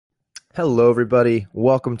Hello, everybody.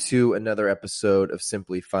 Welcome to another episode of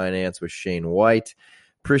Simply Finance with Shane White.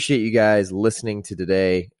 Appreciate you guys listening to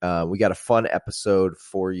today. We got a fun episode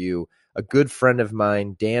for you. A good friend of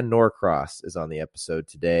mine, Dan Norcross, is on the episode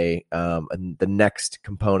today, and the next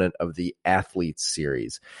component of the Athletes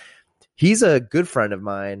series. He's a good friend of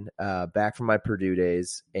mine back from my Purdue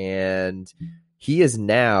days, and he is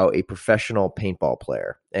now a professional paintball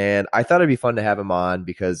player. And I thought it'd be fun to have him on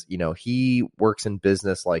because, he works in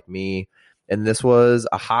business like me, and this was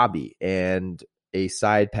a hobby and a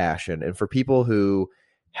side passion. And for people who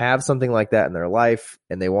have something like that in their life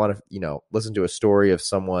and they want to, listen to a story of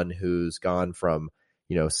someone who's gone from,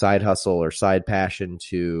 side hustle or side passion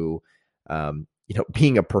to,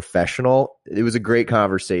 being a professional, it was a great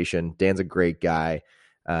conversation. Dan's a great guy.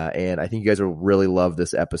 And I think you guys will really love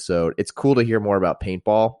this episode. It's cool to hear more about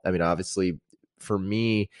paintball. I mean, obviously, for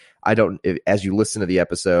me, as you listen to the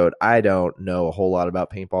episode, I don't know a whole lot about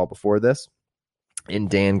paintball before this. And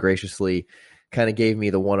Dan graciously kind of gave me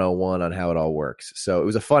the 101 on how it all works. So it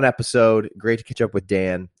was a fun episode. Great to catch up with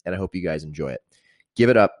Dan, and I hope you guys enjoy it. Give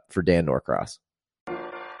it up for Dan Norcross.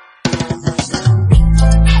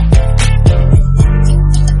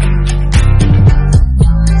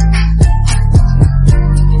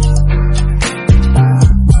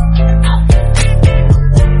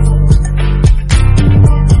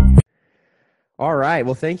 All right.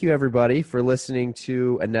 Well, thank you, everybody, for listening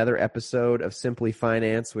to another episode of Simply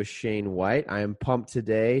Finance with Shane White. I am pumped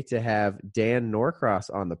today to have Dan Norcross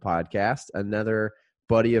on the podcast, another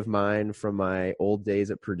buddy of mine from my old days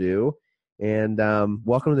at Purdue. And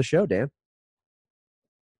welcome to the show, Dan.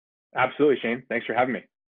 Absolutely, Shane. Thanks for having me.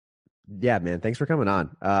 Yeah, man. Thanks for coming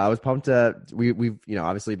on. I was pumped. We've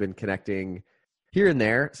obviously been connecting here and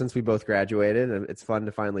there since we both graduated, and it's fun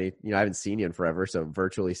to finally, I haven't seen you in forever, so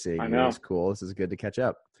virtually seeing you is cool. This is good to catch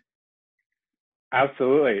up.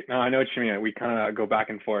 Absolutely. No, I know what you mean. We kind of go back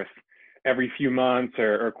and forth every few months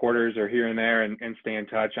or quarters or here and there and stay in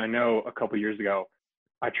touch. I know a couple of years ago,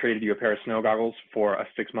 I traded you a pair of snow goggles for a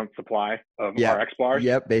 6-month supply of RX bars.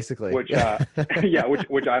 Yep, basically. Which I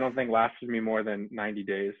don't think lasted me more than 90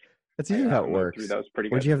 days. That's usually how it works. Through those pretty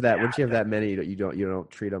good. Once you have that many, you don't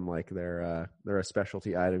treat them like they're a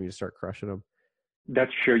specialty item. You just start crushing them. That's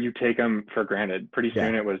true. You take them for granted. Pretty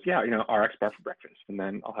soon it was, RX bar for breakfast, and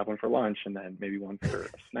then I'll have one for lunch, and then maybe one for a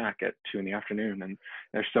snack at 2 p.m. And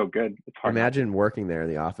they're so good. It's hard. Imagine working there in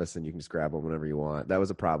the office and you can just grab them whenever you want. That was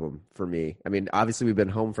a problem for me. I mean, obviously we've been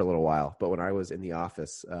home for a little while, but when I was in the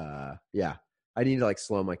office, I need to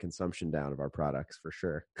slow my consumption down of our products for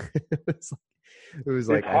sure. It's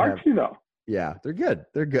hard to though. Yeah, they're good.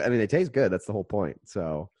 They're good. I mean, they taste good. That's the whole point.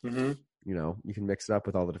 So, you can mix it up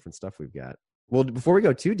with all the different stuff we've got. Well, before we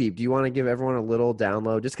go too deep, do you want to give everyone a little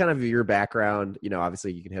download, just kind of your background?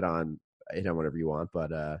 Obviously you can hit on whatever you want, but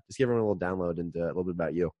just give everyone a little download into a little bit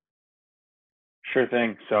about you. Sure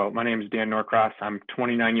thing. So my name is Dan Norcross. I'm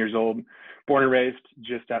 29 years old, born and raised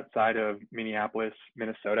just outside of Minneapolis,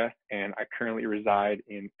 Minnesota, and I currently reside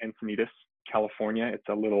in Encinitas, California. It's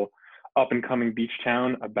a little up-and-coming beach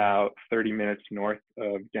town about 30 minutes north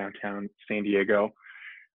of downtown San Diego.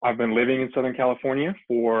 I've been living in Southern California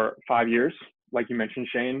for 5 years. Like you mentioned,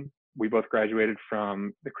 Shane, we both graduated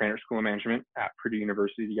from the Krannert School of Management at Purdue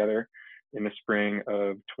University together in the spring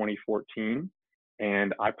of 2014.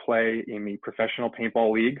 And I play in the professional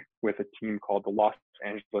paintball league with a team called the Los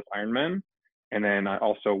Angeles Ironmen. And then I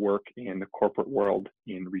also work in the corporate world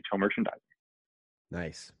in retail merchandising.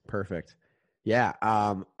 Nice. Perfect. Yeah.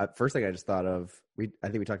 First thing I just thought of, I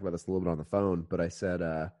think we talked about this a little bit on the phone, but I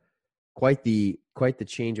said, quite the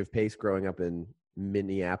change of pace growing up in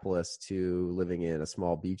Minneapolis to living in a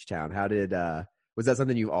small beach town. How was that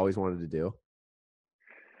something you've always wanted to do?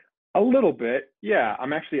 A little bit. Yeah.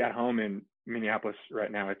 I'm actually at home in Minneapolis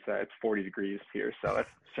right now. It's 40 degrees here. So that's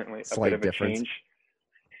certainly a bit of a change.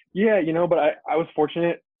 Yeah. But I was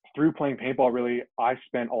fortunate through playing paintball. Really, I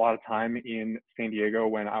spent a lot of time in San Diego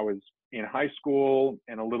when I was in high school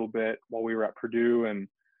and a little bit while we were at Purdue. And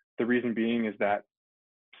the reason being is that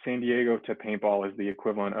San Diego to paintball is the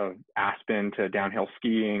equivalent of Aspen to downhill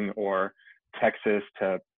skiing, or Texas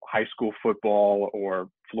to high school football, or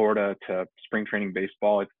Florida to spring training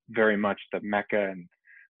baseball. It's very much the mecca and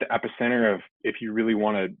the epicenter of, if you really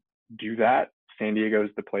want to do that, San Diego is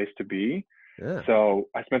the place to be. Yeah. So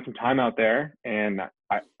I spent some time out there, and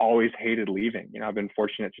I always hated leaving. I've been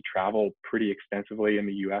fortunate to travel pretty extensively in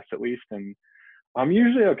the US at least, and I'm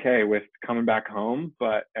usually okay with coming back home,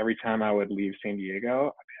 but every time I would leave San Diego,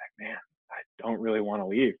 I'd be like, man, I don't really want to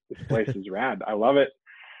leave. This place is rad. I love it.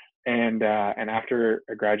 And after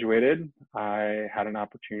I graduated, I had an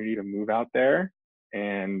opportunity to move out there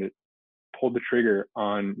and pulled the trigger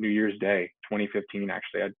on New Year's Day, 2015.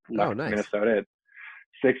 Actually, I left Minnesota at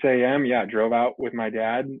 6 a.m. Yeah, drove out with my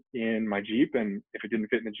dad in my Jeep, and if it didn't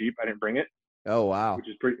fit in the Jeep, I didn't bring it. Oh wow! Which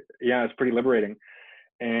is it's pretty liberating.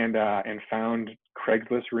 And found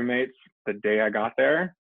Craigslist roommates the day I got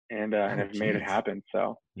there, and have made it happen.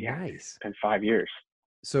 So nice. It's been 5 years.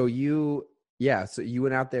 So you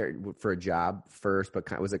went out there for a job first,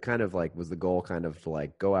 but was it kind of like, was the goal kind of to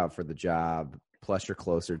like go out for the job, plus you're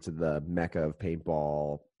closer to the mecca of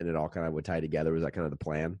paintball, and it all kind of would tie together? Was that kind of the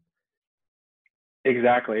plan?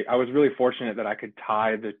 Exactly. I was really fortunate that I could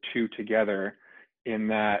tie the two together, in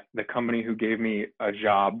that the company who gave me a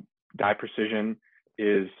job, Dye Precision,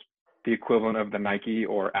 is the equivalent of the Nike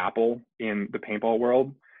or Apple in the paintball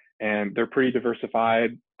world. And they're pretty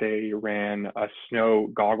diversified. They ran a snow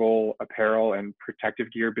goggle, apparel, and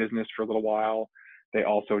protective gear business for a little while. They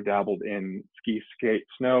also dabbled in ski, skate,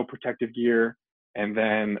 snow protective gear. And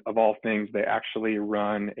then, of all things, they actually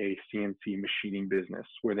run a CNC machining business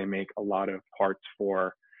where they make a lot of parts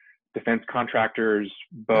for defense contractors,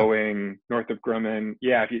 Boeing, Northrop Grumman.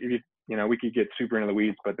 Yeah, if you we could get super into the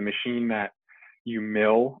weeds, but the machine that you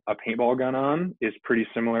mill a paintball gun on is pretty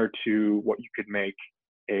similar to what you could make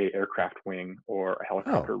a aircraft wing or a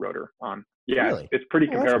helicopter rotor on. Yeah, really? It's pretty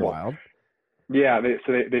comparable. That's wild. Yeah,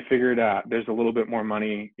 they figured there's a little bit more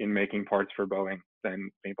money in making parts for Boeing than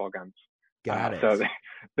paintball guns. Got it. So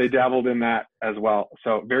they dabbled in that as well.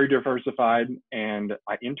 So very diversified, and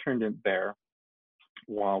I interned in there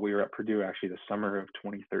while we were at Purdue, actually the summer of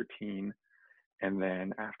 2013. And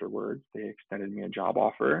then afterwards, they extended me a job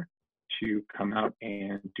offer to come out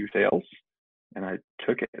and do sales, and I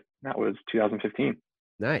took it. That was 2015.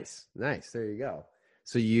 Nice. There you go.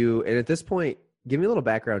 So and at this point, give me a little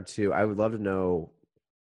background too. I would love to know,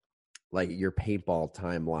 like, your paintball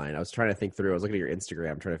timeline. I was trying to think through. I was looking at your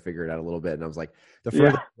Instagram, trying to figure it out a little bit, and I was like, the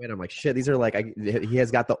further I went, I'm like, shit, these are like, he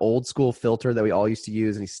has got the old school filter that we all used to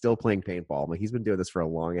use, and he's still playing paintball. I'm like, he's been doing this for a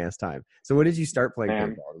long ass time. So when did you start playing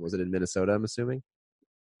paintball? Was it in Minnesota, I'm assuming?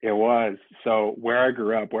 It was. So where I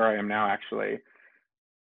grew up, where I am now, actually,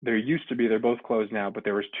 there used to be, they're both closed now, but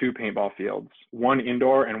there was 2 paintball fields, one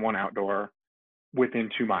indoor and one outdoor, within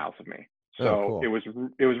 2 miles of me. So cool.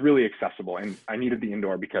 It was really accessible, and I needed the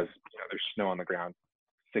indoor because there's snow on the ground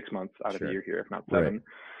 6 months out of the year here, if not 7. Right.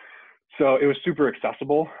 So it was super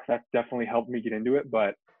accessible. That definitely helped me get into it.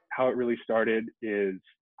 But how it really started is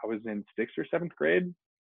I was in 6th or 7th grade.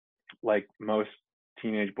 Like most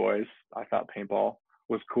teenage boys, I thought paintball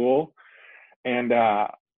was cool. And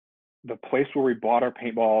the place where we bought our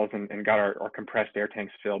paintballs and got our compressed air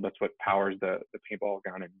tanks filled, that's what powers the paintball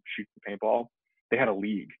gun and shoots the paintball, they had a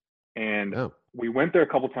league. And we went there a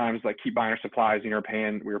couple times, like, keep buying our supplies, we were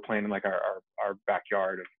playing in like our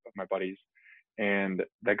backyard of my buddies. And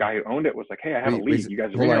the guy who owned it was like, hey, I have a league. You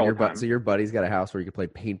guys are here all the time. So your buddy's got a house where you can play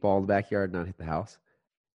paintball in the backyard, not hit the house?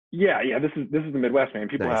 Yeah. This is the Midwest, man.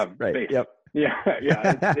 People have space. Yep. Yeah.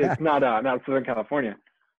 It's not Southern California.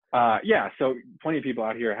 So plenty of people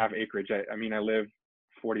out here have acreage. I live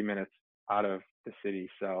 40 minutes out of the city,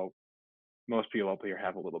 so most people up here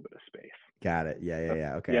have a little bit of space. Got it.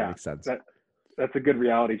 Yeah. Okay, that makes sense. That's a good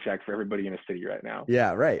reality check for everybody in a city right now.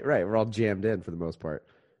 Yeah, right. We're all jammed in for the most part.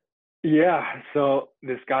 Yeah, so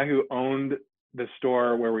this guy who owned the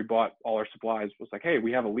store where we bought all our supplies was like, hey,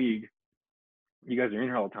 we have a league. You guys are in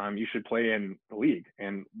here all the time. You should play in the league.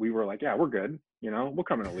 And we were like, yeah, we're good. We'll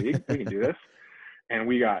come in a league. We can do this. And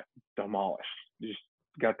we got demolished. Just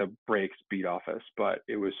got the brakes beat off us, but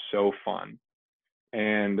it was so fun.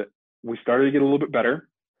 And we started to get a little bit better.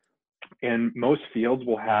 And most fields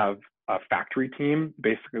will have a factory team,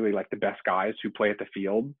 basically like the best guys who play at the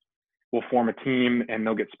field will form a team, and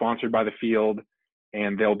they'll get sponsored by the field,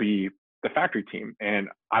 and they'll be the factory team. And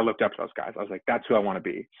I looked up to those guys. I was like, that's who I want to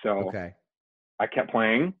be. So I kept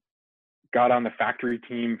playing, got on the factory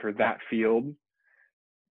team for that field,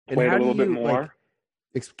 played a little bit more.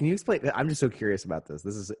 Can you explain? I'm just so curious about this.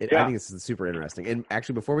 I think this is super interesting. And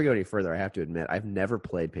actually, before we go any further, I have to admit, I've never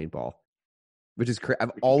played paintball, which is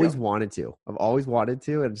I've always wanted to.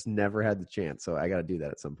 And just never had the chance. So I got to do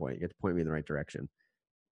that at some point. You have to point me in the right direction.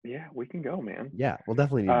 Yeah, we can go, man. Yeah, we'll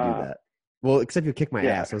definitely need to do that. Well, except you kick my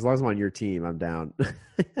ass. So as long as I'm on your team, I'm down.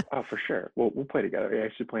 Oh, for sure. We'll play together. I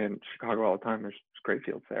actually play in Chicago all the time. There's great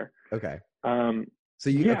fields there. Okay. So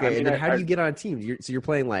and then how do you get on a team? You're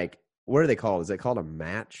playing, like, what are they called? Is it called a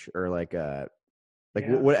match or like a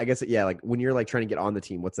what? I guess like when you're like trying to get on the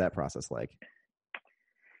team, what's that process like?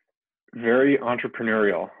 Very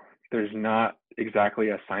entrepreneurial. There's not exactly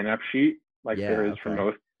a sign-up sheet like there is for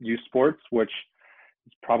most youth sports, which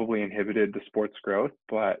has probably inhibited the sport's growth.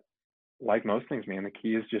 But like most things, man, the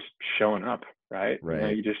key is just showing up, right?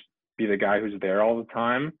 Right. You just be the guy who's there all the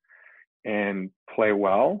time and play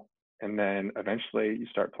well. And then eventually you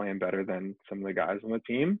start playing better than some of the guys on the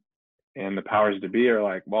team. And the powers to be are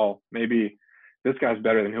like, well, maybe this guy's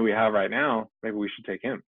better than who we have right now. Maybe we should take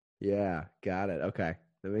him. Yeah, got it. Okay,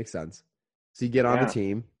 that makes sense. So you get on the Yeah.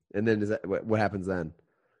 team, and then what happens then?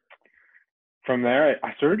 From there,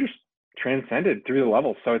 I sort of just transcended through the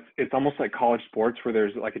levels. So it's almost like college sports where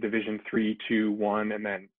there's like a division 3, 2, 1, and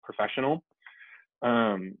then professional.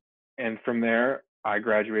 And from there, I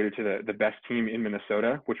graduated to the best team in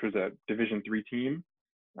Minnesota, which was a division 3 team.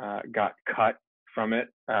 Got cut from it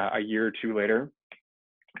a year or two later.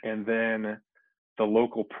 And then the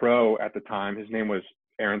local pro at the time, his name was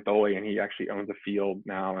Aaron Tholey, and he actually owns a field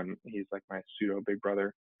now, and he's like my pseudo big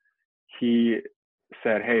brother. He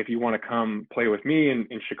said, hey, if you want to come play with me in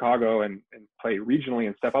Chicago and play regionally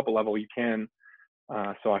and step up a level, you can.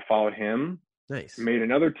 So I followed him. Nice. Made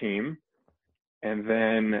another team. And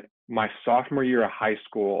then my sophomore year of high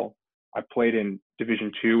school, I played in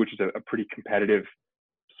Division 2, which is a pretty competitive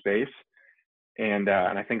space. And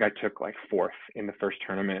I think I took like 4th in the first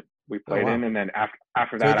tournament we played in. And then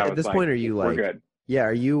after that, I was at this like, point, are you we're like, good. Yeah,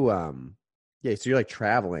 are you yeah, so you're like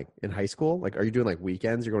traveling in high school? Like, are you doing like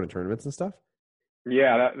weekends? You're going to tournaments and stuff?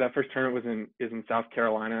 Yeah, that first tournament is in South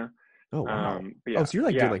Carolina. Oh wow. But yeah, Oh, so you're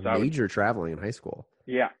like doing like so major traveling in high school.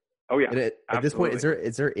 Yeah. Oh yeah. And at this point, is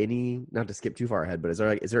there any, not to skip too far ahead, but is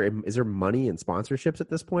there money and sponsorships at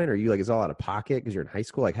this point? Or are you like, is it all out of pocket because you're in high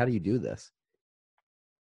school? Like, how do you do this?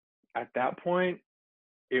 At that point,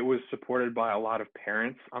 it was supported by a lot of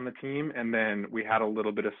parents on the team, and then we had a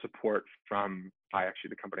little bit of support from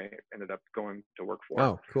the company I ended up going to work for.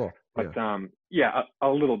 Oh, cool. But a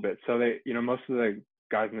little bit. So they, most of the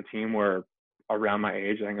guys on the team were around my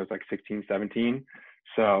age. I think it was like 16, 17.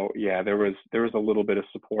 So yeah, there was a little bit of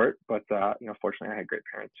support, but fortunately I had great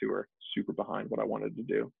parents who were super behind what I wanted to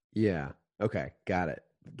do. Yeah. Okay. Got it.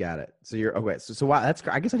 So you're okay. So wow,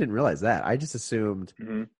 I guess I didn't realize that. I just assumed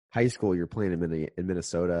high school you're playing in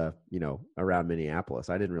Minnesota, around Minneapolis.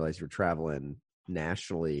 I didn't realize you were traveling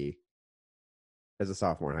nationally as a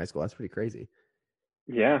sophomore in high school. That's pretty crazy.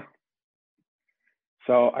 Yeah.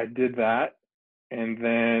 So I did that, and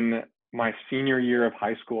then my senior year of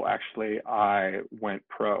high school, actually, I went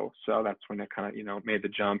pro. So that's when I kind of, made the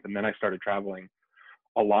jump. And then I started traveling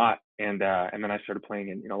a lot. And then I started playing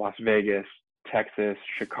in, Las Vegas, Texas,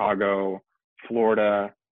 Chicago,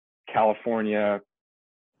 Florida, California.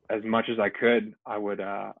 As much as I could, I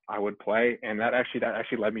would play. And that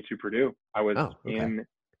actually led me to Purdue. I was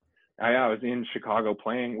I was in Chicago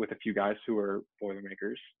playing with a few guys who were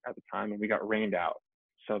Boilermakers at the time, and we got rained out.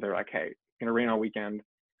 So they're like, hey, it's gonna rain all weekend.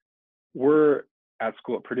 We're at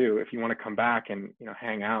school at Purdue. If you want to come back and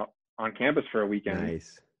hang out on campus for a weekend,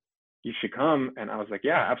 nice, you should come. And I was like,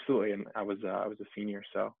 yeah, absolutely. And I was a senior,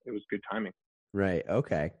 so it was good timing. Right.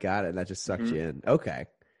 Okay. Got it. That just sucked you in. Okay.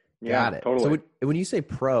 Yeah, got it. Totally. So when you say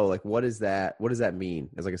pro, like, what does that mean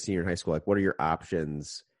as like a senior in high school? Like, what are your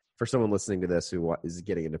options for someone listening to this who is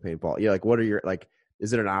getting into paintball? Yeah. Like, what are your, like,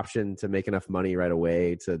 is it an option to make enough money right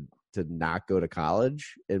away to not go to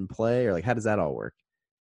college and play, or like, how does that all work?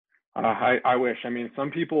 I wish. I mean,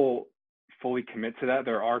 some people fully commit to that.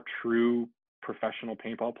 There are true professional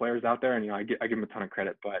paintball players out there, and I give them a ton of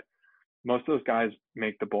credit. But most of those guys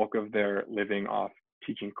make the bulk of their living off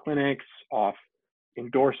teaching clinics, off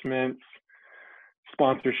endorsements,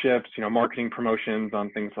 sponsorships, marketing promotions on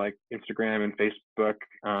things like Instagram and Facebook.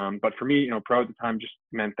 But for me, pro at the time just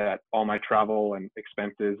meant that all my travel and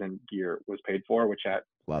expenses and gear was paid for, which at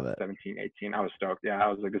Love it. 17, 18, I was stoked. Yeah, I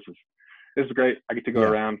was like, this is great. I get to go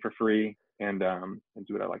around for free and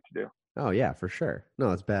do what I like to do. Oh yeah, for sure. No,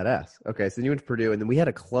 that's badass. Okay, so then you went to Purdue, and then we had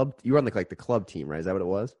a club. You were on like the club team, right? Is that what it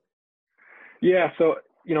was? Yeah. So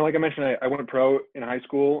like I mentioned, I went pro in high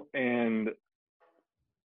school, and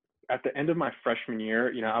at the end of my freshman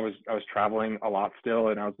year, I was traveling a lot still,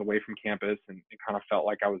 and I was away from campus, and it kind of felt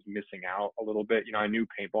like I was missing out a little bit. I knew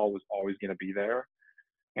paintball was always going to be there.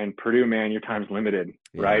 And Purdue, man, your time's limited,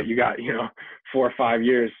 right? You got, 4 or 5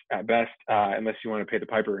 years at best, unless you want to pay the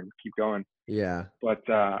piper and keep going. Yeah. But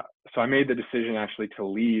so I made the decision actually to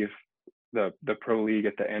leave the pro league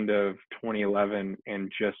at the end of 2011 and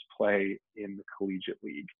just play in the collegiate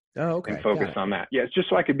league. Oh, okay. And focus on that. Yeah, it's just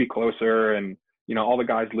so I could be closer, and all the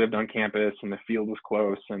guys lived on campus and the field was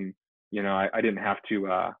close, and I didn't have to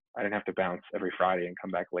bounce every Friday and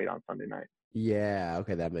come back late on Sunday night. Yeah,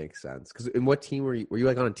 okay, that makes sense. Because in what team were you? Were you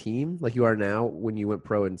like on a team like you are now when you went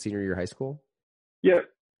pro in senior year of high school? Yeah,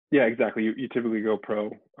 exactly. You typically go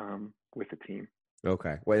pro with a team.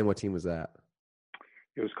 Okay. And what team was that?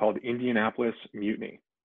 It was called Indianapolis Mutiny.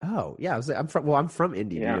 Oh, yeah. I'm from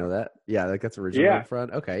Indy. Do you Yeah. know that? Yeah, like that's originally where I'm Yeah,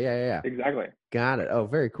 from. Okay, yeah. exactly. Got it. Oh,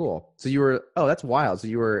 very cool. So that's wild.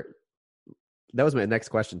 That was my next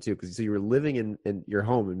question too, because so you were living in your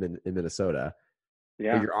home in Minnesota, but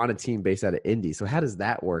Yeah. you're on a team based out of Indy. So how does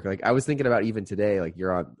that work? Like I was thinking about even today, like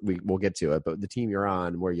we'll get to it, but the team you're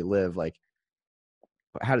on where you live, like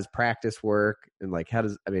how does practice work? And like,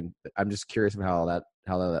 I'm just curious of how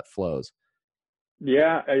that flows.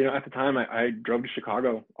 Yeah. At the time I drove to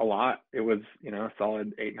Chicago a lot. It was, a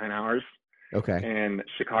solid 8, 9 hours. Okay. And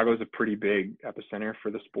Chicago is a pretty big epicenter for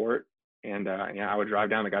the sport. And yeah, I would drive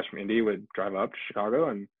down. The guys from Indy would drive up to Chicago,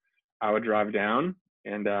 and I would drive down,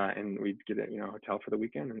 and we'd get a hotel for the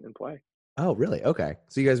weekend and play. Oh, really? Okay.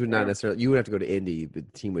 So you guys would not Yeah. necessarily, you would have to go to Indy, but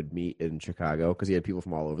the team would meet in Chicago because you had people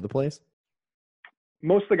from all over the place.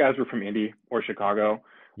 Most of the guys were from Indy or Chicago.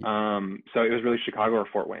 Y- So it was really Chicago or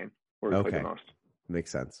Fort Wayne where we played the Okay. most.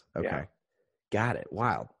 Makes sense. Yeah. Okay. Got it.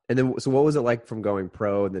 Wow. And then, so what was it like from going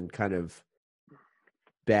pro and then kind of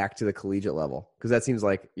back to the collegiate level? Because that seems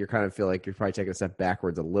like you kind of feel like you're probably taking a step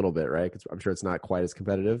backwards a little bit, right? Because I'm sure it's not quite as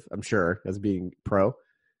competitive. I'm sure as being pro.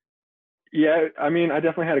 Yeah. I mean, I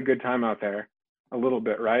definitely had a good time out there a little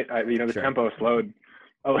bit, right? The Sure. tempo slowed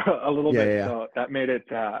a little Yeah, bit. yeah, yeah. So that made it,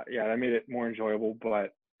 that made it more enjoyable.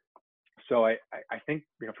 But so I think,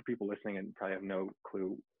 for people listening and probably have no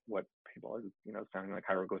clue what paintball is, sounding like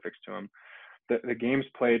hieroglyphics to them. The game's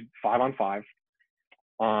played 5-on-5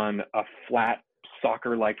 on a flat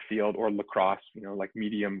soccer-like field or lacrosse, like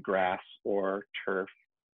medium grass or turf.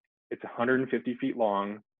 It's 150 feet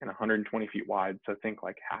long and 120 feet wide. So think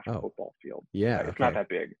like half a Oh, football field. yeah. Right? It's not Okay. that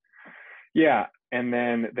big. Yeah. And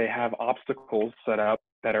then they have obstacles set up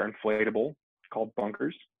that are inflatable called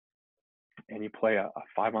bunkers. And you play a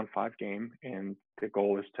 5-on-5 game. And the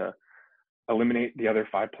goal is to eliminate the other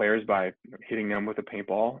 5 players by hitting them with a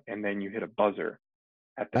paintball. And then you hit a buzzer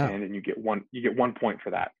at the Oh, end, and you get 1 point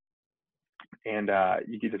for that. And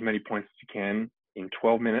you get as many points as you can in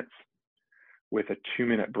 12 minutes with a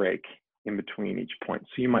 2-minute break in between each point.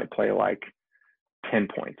 So you might play like 10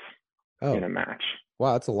 points in oh, a match.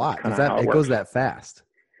 wow. That's a That's lot. kind of how it It goes works. that fast?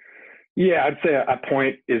 Yeah, I'd say a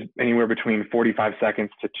point is anywhere between 45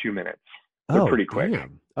 seconds to 2 minutes. They're Oh, pretty quick.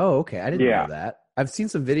 damn. Oh, okay. I didn't know Yeah. that. I've seen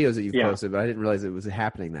some videos that you've Yeah. posted, but I didn't realize it was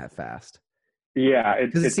happening that fast. Yeah.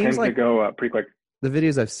 Because it It seems tends to like go pretty quick. the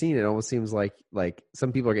videos I've seen, it almost seems like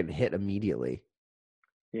some people are getting hit immediately.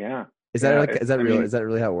 Yeah. Is that Yeah. like, is that I real? mean, Is that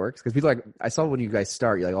really how it works? Because people I saw when you guys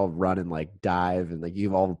start, you like all run and like dive and like you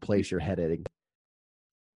have all the place you're headed.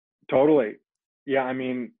 totally. Yeah. I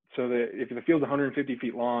mean, so if the field's 150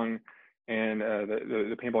 feet long and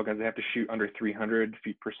the paintball guns, they have to shoot under 300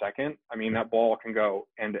 feet per second. I mean, that ball can go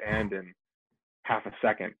end to end in half a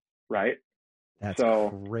second, right? That's So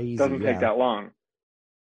it crazy. doesn't take Yeah. that long.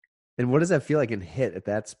 And what does that feel like in hit at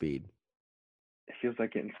that speed? It feels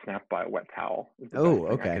like getting snapped by a wet towel is the best Oh, thing I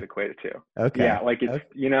could okay. equate it to. Yeah, Okay. like it's Okay.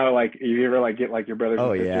 like you ever like get like your brothers and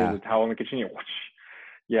Oh, sisters yeah. a towel in the kitchen, whoosh.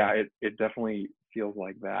 Yeah, it definitely feels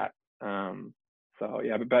like that. So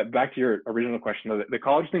yeah, but back to your original question though, the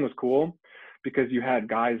college thing was cool because you had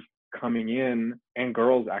guys coming in and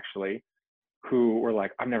girls actually who were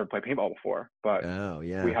like, I've never played paintball before, but Oh,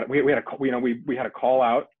 we yeah. had we had a call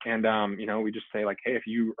out, and we just say like, hey, if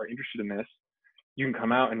you are interested in this, you can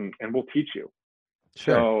come out and we'll teach you.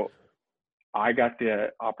 Sure. So I got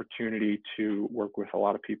the opportunity to work with a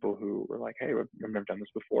lot of people who were like, hey, I've never done this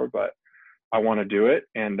before, but I want to do it.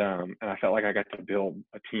 And I felt like I got to build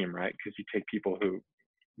a team, right? Because you take people who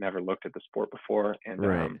never looked at the sport before, and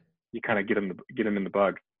Right. you kind of get them in the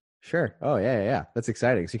bug. Sure. Oh, yeah, yeah, yeah. That's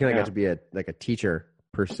exciting. So you kind of got Yeah, to be a teacher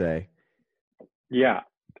per se. yeah,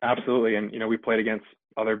 absolutely. And we played against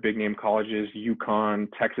other big name colleges: UConn,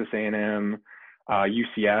 Texas A&M,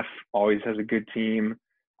 UCF always has a good team.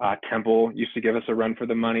 Temple used to give us a run for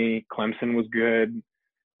the money. Clemson was good.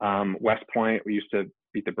 West Point, we used to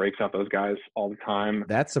beat the brakes off those guys all the time.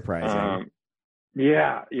 That's surprising. Um,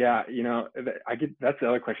 yeah, yeah. I get that's the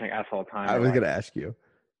other question I ask all the time. I Are was like, going to ask you.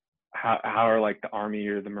 how are like the Army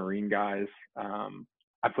or the Marine guys?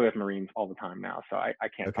 I play with Marines all the time now, so I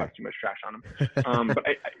can't Okay. talk too much trash on them. But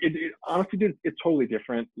honestly, dude, it's totally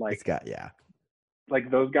different. Yeah. Like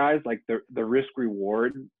those guys, like the risk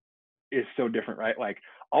reward is so different, right? Like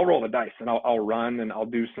I'll roll the dice and I'll run and I'll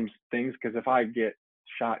do some things because if I get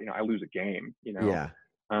shot, I lose a game. Yeah.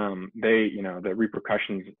 The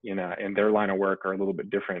repercussions in their line of work are a little bit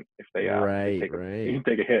different if they Right, take right.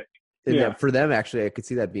 a hit. And Yeah, that for them, actually, I could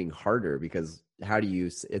see that being harder because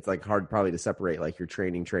it's like hard probably to separate like you're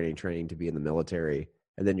training to be in the military.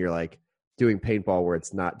 And then you're like doing paintball where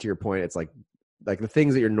it's not, to your point, it's like the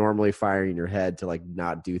things that you're normally firing in your head to like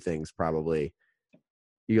not do things probably,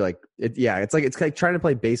 You like it. Yeah, it's like trying to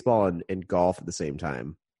play baseball and golf at the same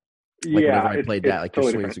time. Like whenever Yeah, I played it's that, like your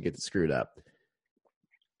totally swings different. would get screwed up.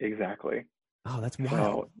 Exactly. Oh, that's wild.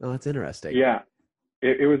 So Oh, that's interesting. yeah,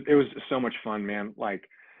 it was so much fun, man. Like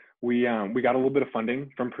we got a little bit of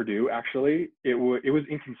funding from Purdue. Actually, it was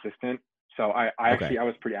inconsistent. So Okay. I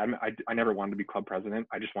was pretty adamant. I never wanted to be club president.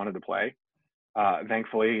 I just wanted to play.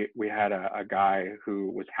 Thankfully, we had a guy who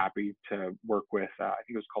was happy to work with. I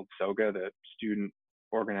think it was called SOGA, the Student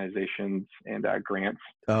Organizations and Grants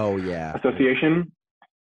Oh yeah. Association.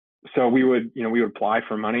 So we would apply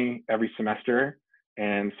for money every semester,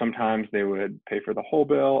 and sometimes they would pay for the whole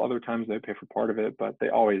bill. Other times they would pay for part of it, but they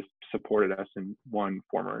always supported us in one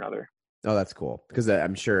form or another. Oh, that's cool. Because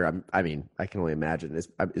I'm sure. I mean, I can only imagine.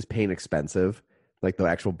 Is paint expensive? Like the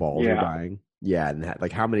actual balls you're Yeah, buying? Yeah, and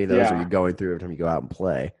like how many of those are you yeah. going through every time you go out and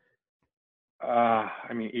play? I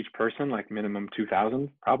mean, each person like minimum 2,000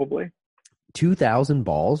 probably. 2,000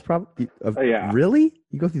 balls, probably. Yeah, Really?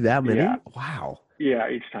 You go through that yeah, many? Wow. yeah.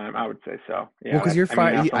 Each time, I would say so. Well, Yeah, because that's. you're I mean,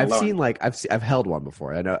 fire. that's on the I've low seen end. like I've held one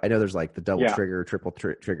before. I know. There's like the double Yeah, trigger, triple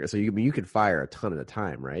trigger. So you can fire a ton at a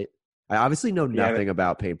time, right? I obviously know yeah. nothing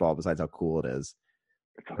about paintball besides how cool it is.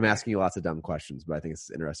 It's I'm okay. asking you lots of dumb questions, but I think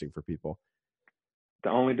it's interesting for people. The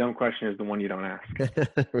only dumb question is the one you don't ask.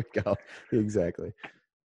 There we go. Exactly.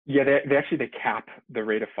 Yeah, they cap the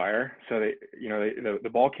rate of fire. So the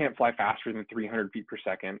ball can't fly faster than 300 feet per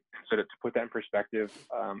second. So to put that in perspective,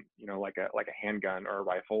 like a handgun or a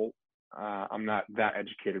rifle, I'm not that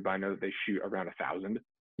educated, but I know that they shoot around 1,000 feet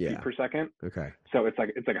Yeah. per second. Okay. So it's like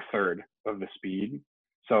a third of the speed.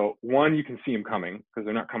 So one, you can see them coming because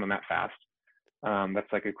they're not coming that fast.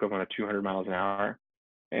 That's like equivalent of 200 miles an hour,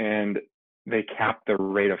 and they cap the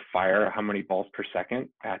rate of fire, how many balls per second,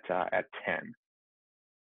 at 10.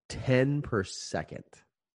 10 per second.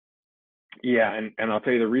 Yeah, and I'll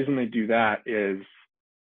tell you the reason they do that is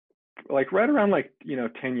like right around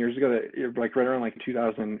 10 years ago, like right around like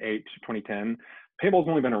 2008 to 2010, paintball's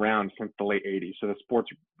only been around since the late 80s, so the sport's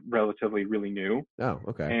relatively really new, Oh,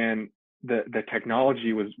 okay. and the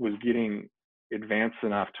technology was getting advanced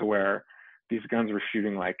enough to where these guns were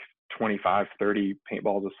shooting like 25, 30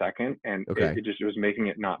 paintballs a second, and Okay. it was making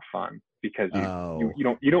it not fun because Oh,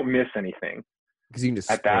 you don't miss anything because you can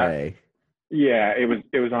just at that. spray. Yeah, it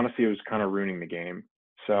was honestly, it was kind of ruining the game.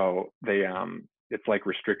 So it's like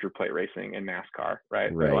restrictor plate racing in NASCAR, right?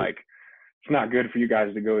 They're Right. like, it's not good for you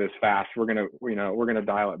guys to go this fast. We're gonna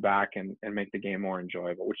dial it back and make the game more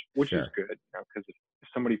enjoyable, which is Sure. good, because if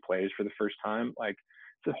somebody plays for the first time, like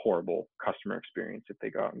it's a horrible customer experience if they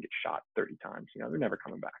go out and get shot 30 times. They're never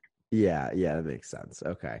coming back. Yeah. Yeah. That makes sense.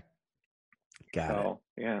 Okay. Got it. So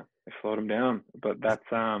yeah, they slowed them down, but that's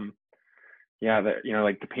yeah,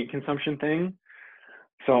 like the paint consumption thing.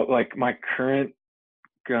 So like my current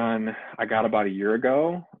gun I got about a year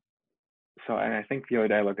ago. So, and I think the other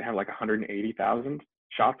day I looked, they have like 180,000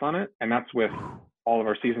 shots on it, and that's with all of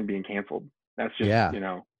our season being canceled. That's just Yeah.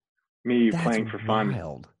 me That's playing for fun.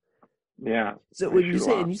 wild. Yeah, So I when you shoot a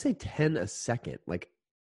say lot. and you say 10 a second, like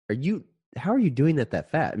how are you doing that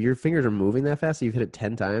fast? Your fingers are moving that fast, so you've hit it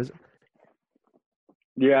 10 times?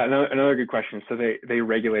 Yeah, another good question. So they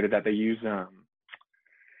regulated that. They use a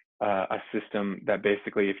system that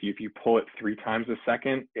basically if you pull it 3 times a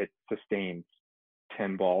second, it sustains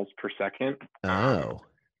 10 balls per second. Oh.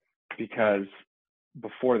 Because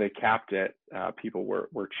before they capped it, people were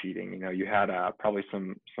cheating. You had probably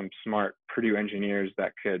some smart Purdue engineers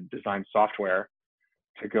that could design software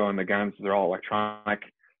to go in the guns. They're all electronic,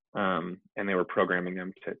 and they were programming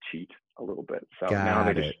them to cheat a little bit. So now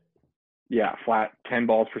they Got just, it. yeah, flat 10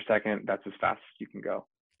 balls per second. That's as fast as you can go.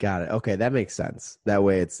 Got it. Okay, that makes sense. That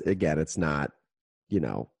way it's not, you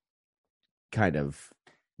know, kind of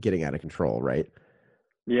getting out of control, right?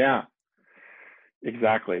 Yeah,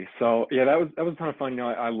 exactly. So yeah, that was a ton of fun.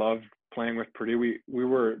 I loved playing with Purdue. We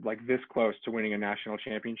were like this close to winning a national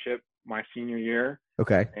championship my senior year.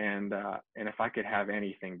 Okay. And if I could have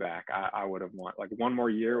anything back, I would have won like one more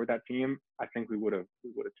year with that team. I think we would have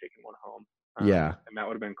taken one home, Yeah. and that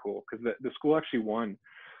would have been cool because the school actually won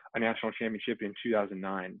a national championship in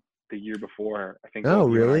 2009, the year before I think Oh, both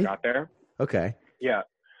you and I really? got there. Okay. Yeah,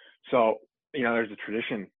 so there's a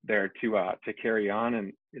tradition there to carry on,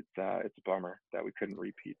 and it's a bummer that we couldn't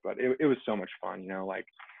repeat, but it was so much fun. Like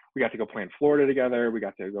we got to go play in Florida together. We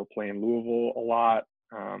got to go play in Louisville a lot.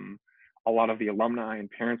 A lot of the alumni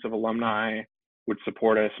and parents of alumni would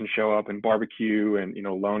support us and show up and barbecue and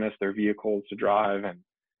loan us their vehicles to drive,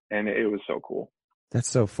 and it was so cool. That's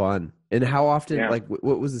so fun. And how often, Yeah, like, what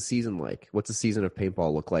was the season like? What's the season of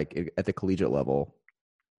paintball look like at the collegiate level?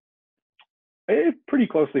 it pretty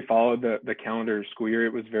closely followed the calendar school year.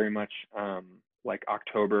 It was very much like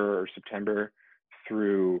October or September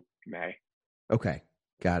through May. Okay,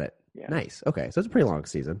 got it. Yeah. Nice. Okay, so it's a pretty long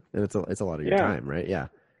season, and it's a lot of your Yeah. time, right? Yeah.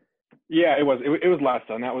 Yeah, it was less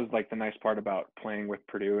so. And that was like the nice part about playing with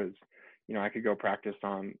Purdue is, I could go practice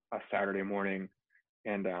on a Saturday morning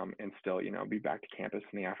and still, be back to campus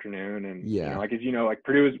in the afternoon. And, Yeah. like, as you know, like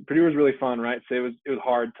Purdue was really fun, right? So it was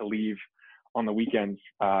hard to leave on the weekends,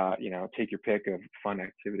 take your pick of fun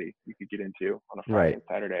activity you could get into on a Friday Right. and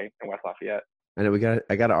Saturday in West Lafayette. I know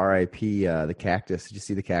I got to RIP the Cactus. Did you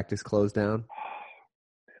see the Cactus close down?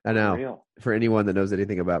 I know. Unreal. For anyone that knows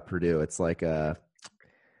anything about Purdue, it's like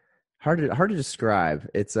hard to describe.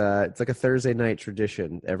 It's like a Thursday night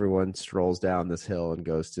tradition. Everyone strolls down this hill and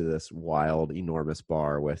goes to this wild, enormous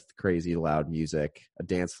bar with crazy loud music, a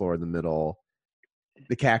dance floor in the middle.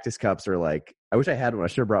 The Cactus Cups are like, I wish I had one.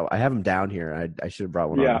 I have them down here. I should have brought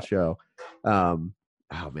one on the show.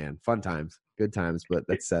 Oh man, fun times, good times. But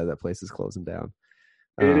that's sad that place is closing down.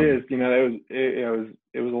 It is,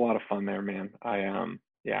 it was a lot of fun there, man.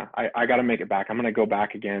 I got to make it back. I'm gonna go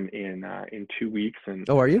back again in 2 weeks. And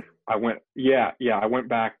oh, are you? I went, I went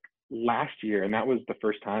back last year, and that was the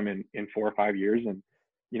first time in 4 or 5 years. And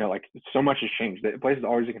like so much has changed. The place is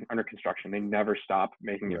always under construction. They never stop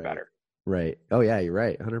making it better. Right. Oh yeah, you're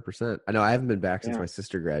right. 100%. I know I haven't been back since my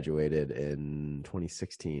sister graduated in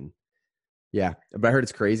 2016. Yeah, but I heard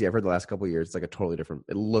it's crazy. I've heard the last couple of years it's like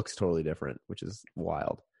it looks totally different, which is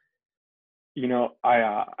wild.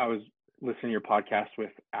 I was listening to your podcast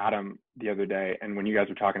with Adam the other day, and when you guys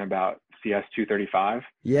were talking about CS 235,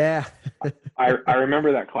 yeah, I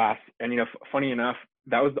remember that class. And funny enough,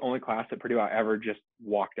 that was the only class at Purdue I ever just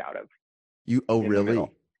walked out of. Really?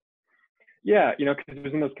 Yeah, because it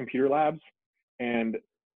was in those computer labs, and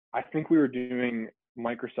I think we were doing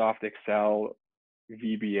Microsoft Excel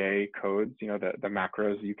VBA codes, the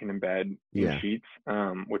macros you can embed in Sheets,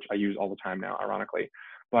 which I use all the time now, ironically.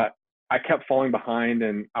 But I kept falling behind,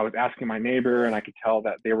 and I was asking my neighbor, and I could tell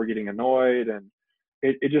that they were getting annoyed, and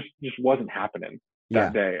it just wasn't happening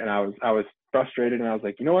that day. And I was frustrated, and I was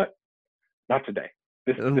like, you know what? Not today.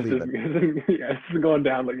 This is going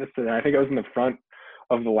down like this today. I think I was in the front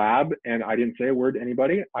of the lab, and I didn't say a word to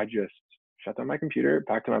anybody. I just shut down my computer,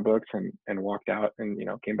 packed up my books, and walked out, and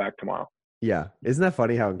came back tomorrow. Yeah, isn't that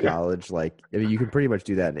funny how in college, like, I mean, you can pretty much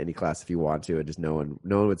do that in any class if you want to, and just no one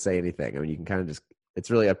would say anything. I mean, you can kind of just, it's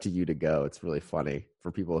really up to you to go. It's really funny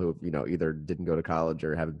for people who either didn't go to college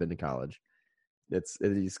or haven't been to college. It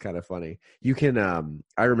is kind of funny. You can,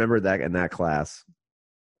 I remember that in that class.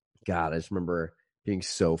 God, I just remember being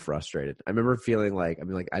so frustrated. I remember feeling like,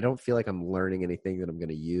 I don't feel like I'm learning anything that I'm going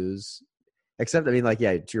to use, except,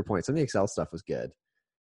 to your point, some of the Excel stuff was good.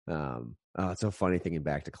 It's so funny thinking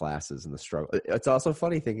back to classes and the struggle. It's also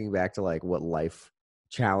funny thinking back to like what life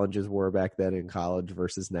challenges were back then in college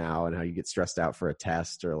versus now, and how you get stressed out for a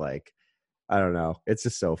test or like, I don't know. It's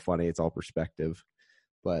just so funny. It's all perspective,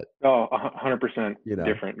 but 100%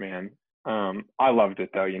 different, man. I loved it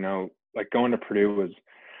though. Like going to Purdue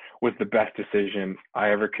was the best decision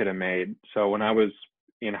I ever could have made. So when I was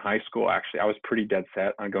in high school, actually, I was pretty dead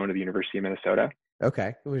set on going to the University of Minnesota.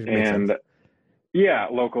 Okay. And yeah,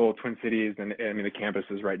 local Twin Cities. And the campus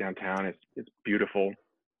is right downtown. It's beautiful.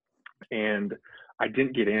 And I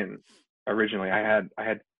didn't get in originally. I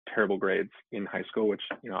had terrible grades in high school, which,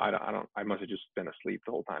 I must have just been asleep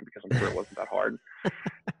the whole time because I'm sure it wasn't that hard.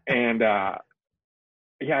 And, I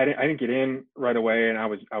didn't get in right away, and I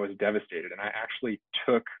was devastated. And I actually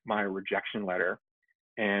took my rejection letter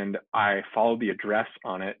and I followed the address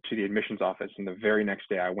on it to the admissions office. And the very next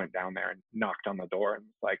day I went down there and knocked on the door and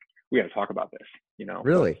was like, we got to talk about this,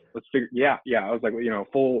 Really? Let's figure. Yeah. I was like,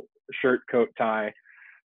 full shirt, coat, tie.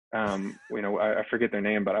 I forget their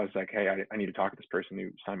name, but I was like, hey, I need to talk to this person who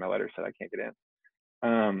signed my letter, said I can't get in.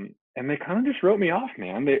 And they kind of just wrote me off,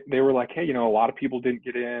 man. They were like, hey, a lot of people didn't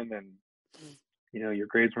get in, and your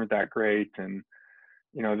grades weren't that great, and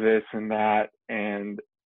this and that. And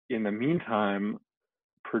in the meantime,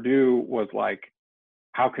 Purdue was like,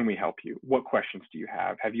 how can we help you? What questions do you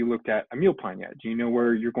have? Have you looked at a meal plan yet? Do you know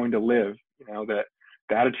where you're going to live? That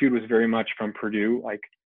the attitude was very much from Purdue, like,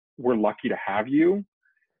 we're lucky to have you.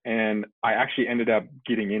 And I actually ended up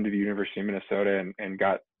getting into the University of Minnesota and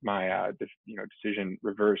got my decision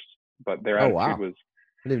reversed. But their attitude was,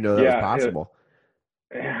 I didn't even know that was possible.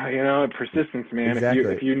 Persistence, man. Exactly.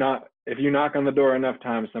 If you knock on the door enough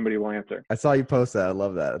times, somebody will answer. I saw you post that. I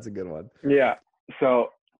love that. That's a good one. Yeah. So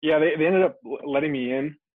they ended up letting me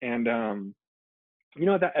in, and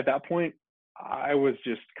at that point I was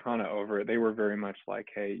just kind of over it. They were very much like,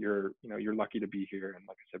 hey, you're lucky to be here. And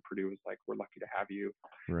like I said, Purdue was like, we're lucky to have you.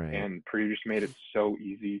 Right. And Purdue just made it so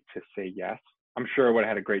easy to say yes. I'm sure I would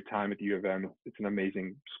have had a great time at the U of M. It's an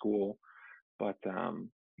amazing school, but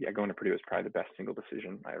yeah, going to Purdue is probably the best single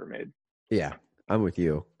decision I ever made. Yeah, I'm with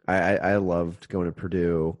you. I loved going to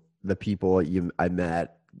Purdue. The people I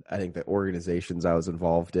met, I think the organizations I was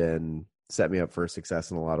involved in set me up for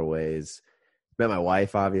success in a lot of ways. Met my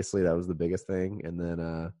wife, obviously, that was the biggest thing. And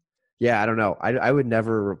then, yeah, I don't know. I would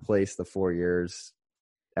never replace the 4 years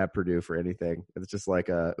at Purdue for anything. It's just like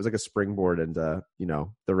it was like a springboard into,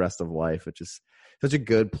 the rest of life. It's just such a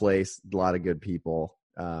good place, a lot of good people.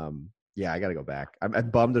 Yeah, I got to go back. I'm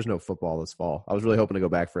bummed there's no football this fall. I was really hoping to go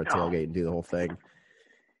back for a tailgate and do the whole thing.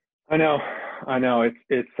 I know.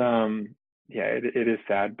 It's yeah, it is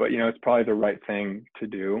sad, but it's probably the right thing to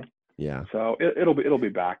do. Yeah. So it'll be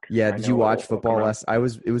back. Yeah. Did you watch football last? It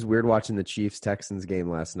was weird watching the Chiefs Texans game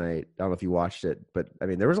last night. I don't know if you watched it, but I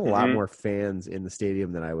mean, there was a lot more fans in the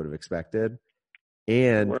stadium than I would have expected.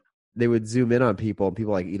 And they would zoom in on people, and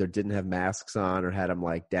people like either didn't have masks on or had them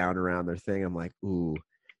like down around their thing. I'm like, ooh,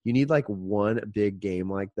 you need like one big game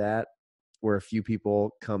like that where a few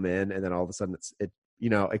people come in and then all of a sudden it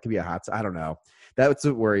could be a hot. I don't know. That's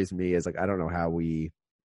what worries me is like, I don't know how we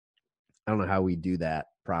do that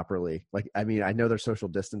properly. Like, I mean, I know they're social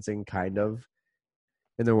distancing kind of,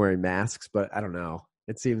 and they're wearing masks, but I don't know.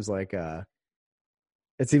 It seems like a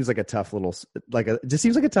tough little, it just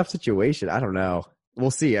seems like a tough situation. I don't know. We'll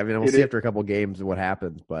see. I mean, we'll see after a couple of games what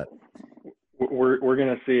happens, but we're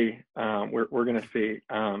gonna see. We're gonna see.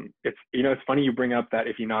 It's it's funny you bring up that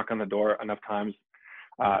if you knock on the door enough times,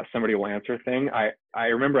 somebody will answer thing. I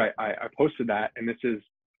remember I posted that, and this is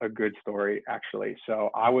a good story actually. So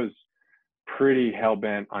I was pretty hell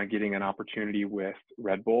bent on getting an opportunity with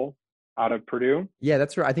Red Bull out of Purdue. Yeah,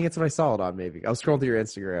 that's right. I think that's what I saw it on. Maybe I was scrolling through your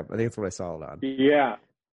Instagram. I think that's what I saw it on.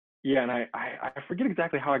 Yeah, and I forget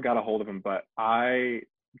exactly how I got a hold of him, but I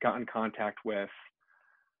got in contact with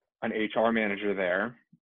an HR manager there,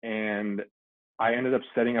 and I ended up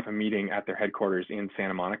setting up a meeting at their headquarters in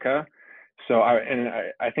Santa Monica. So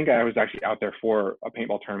I think I was actually out there for a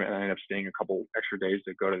paintball tournament, and I ended up staying a couple extra days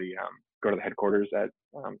to go to the headquarters at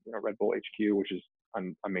Red Bull HQ, which is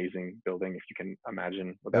an amazing building if you can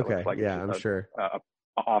imagine what that looks like. Yeah, I'm sure. A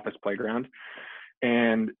office playground,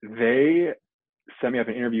 and they set me up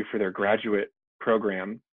an interview for their graduate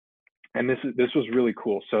program, and this was really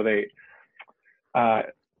cool. So they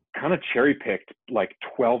kind of cherry picked like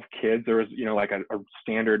 12 kids. There was, like a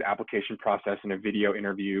standard application process and a video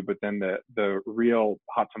interview, but then the real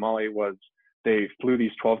hot tamale was they flew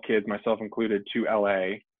these 12 kids, myself included, to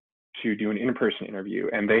LA to do an in-person interview.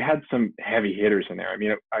 And they had some heavy hitters in there. I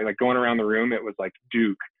mean, I like going around the room, it was like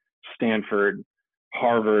Duke, Stanford,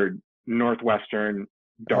 Harvard, Northwestern,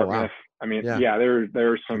 Dartmouth. Oh, wow. I mean, yeah, there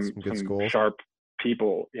were some sharp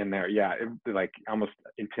people in there. Yeah, like almost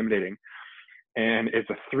intimidating. And it's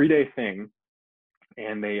a 3-day thing,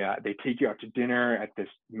 and they take you out to dinner at this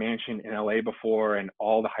mansion in LA before, and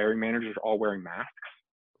all the hiring managers are all wearing masks.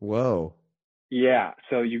 Whoa. Yeah,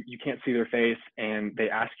 so you can't see their face, and they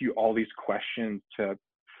ask you all these questions to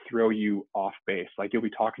throw you off base. Like you'll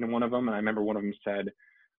be talking to one of them, and I remember one of them said,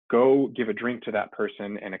 "Go give a drink to that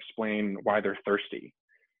person and explain why they're thirsty."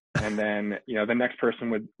 And then, the next person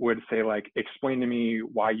would say like, "Explain to me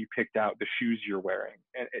why you picked out the shoes you're wearing."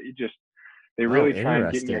 And it just, they really try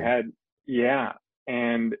and get in your head. Yeah.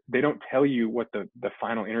 And they don't tell you what the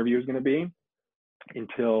final interview is going to be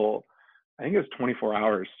until I think it was 24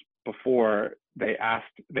 hours before they asked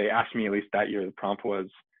me, at least that year, the prompt was,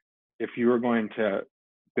 if you were going to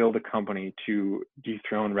build a company to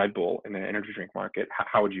dethrone Red Bull in the energy drink market,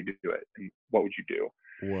 how would you do it? And what would you do?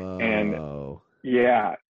 Whoa. And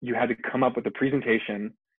yeah, you had to come up with a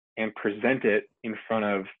presentation and present it in front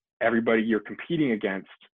of everybody you're competing against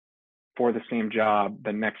for the same job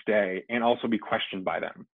the next day, and also be questioned by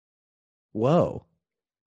them. Whoa.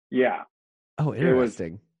 Yeah. Oh,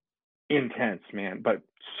 interesting. It was intense, man, but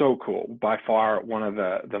so cool. By far one of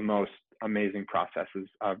the most amazing processes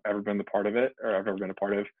I've ever been a part of.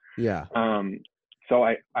 Yeah. So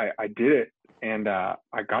I did it, and I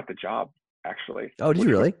got the job actually. Oh, did you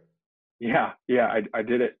really? Yeah, I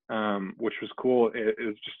did it, which was cool. It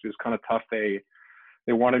was kind of tough.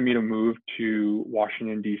 They wanted me to move to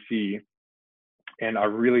Washington, D.C., and I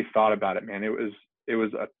really thought about it, man. It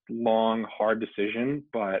was a long, hard decision,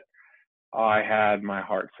 but I had my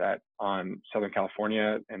heart set on Southern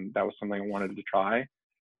California, and that was something I wanted to try.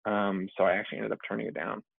 So I actually ended up turning it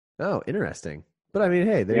down. Oh, interesting. But I mean,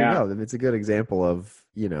 hey, there you go. It's a good example of,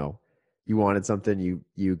 you wanted something,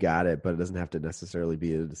 you got it, but it doesn't have to necessarily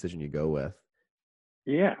be the decision you go with.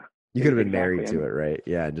 Yeah. You could have been married to it, right?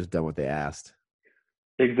 Yeah, and just done what they asked.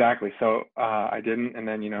 Exactly. So I didn't, and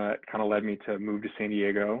then it kind of led me to move to San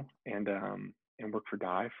Diego, and and worked for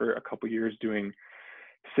Dye for a couple years doing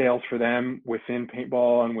sales for them within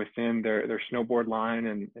paintball and within their snowboard line,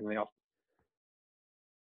 and they also.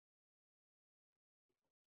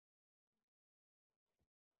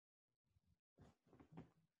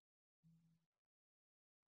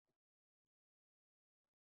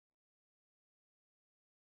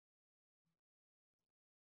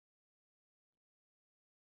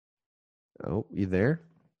 Oh, you there?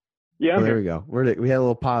 Yeah, there we go. We had a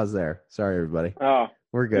little pause there. Sorry, everybody. Oh,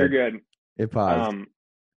 we're good. You're good. It paused.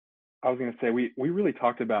 I was going to say, we really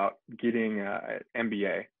talked about getting an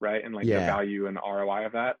MBA, right? And like the value and the ROI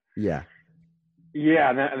of that. Yeah. Yeah.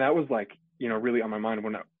 And that was like, really on my mind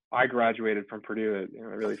when I graduated from Purdue,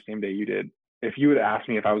 really the same day you did. If you had asked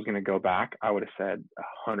me if I was going to go back, I would have said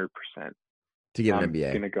 100% to get an MBA.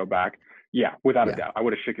 I'm going to go back. Yeah, without a doubt. I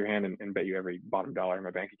would have shook your hand and bet you every bottom dollar in my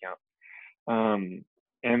bank account.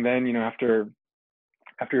 And then, after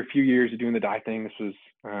a few years of doing the Dye thing, this was,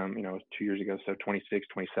 2 years ago, so 26,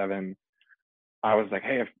 27, I was like,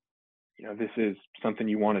 hey, if, this is something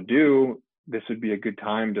you want to do, this would be a good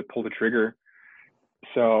time to pull the trigger.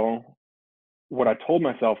 So what I told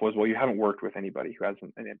myself was, well, you haven't worked with anybody who has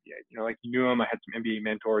an MBA. Like you knew him. I had some MBA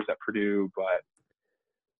mentors at Purdue, but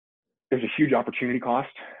there's a huge opportunity cost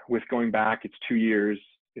with going back. It's 2 years.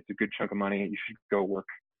 It's a good chunk of money. You should go work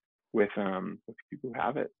with people who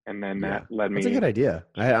have it. And then that led me. That's a good idea.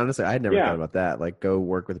 I had never thought about that. Like go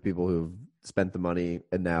work with the people who've spent the money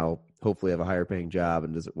and now hopefully have a higher paying job.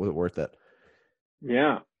 And was it worth it?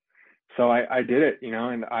 Yeah. So I did it,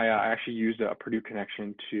 and I actually used a Purdue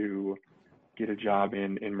connection to get a job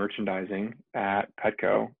in merchandising at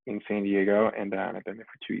Petco in San Diego. And I've been there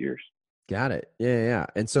for 2 years. Got it. Yeah.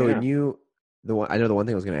 And so I know the one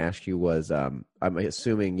thing I was going to ask you was, I'm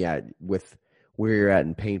assuming, with where you're at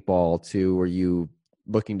in paintball too, were you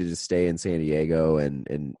looking to just stay in San Diego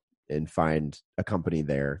and find a company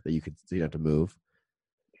there that you don't have to move?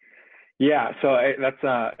 Yeah. So that's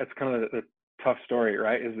kind of the tough story,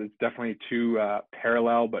 right? It's definitely two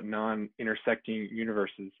parallel but non-intersecting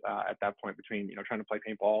universes at that point between, trying to play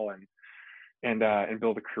paintball and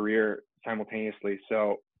build a career simultaneously.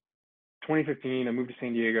 So 2015, I moved to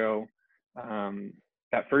San Diego.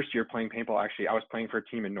 That first year playing paintball, actually, I was playing for a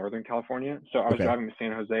team in Northern California. So I was driving to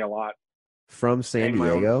San Jose a lot. From San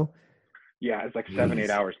Diego? Yeah, it's like 7-8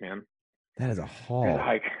 hours, man. That is a haul. It's a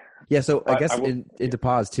hike. Yeah, so I guess into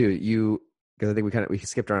pause too, because I think we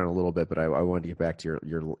skipped around a little bit, but I wanted to get back to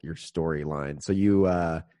your storyline. So you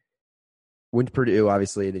went to Purdue,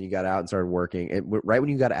 obviously, and then you got out and started working. And right when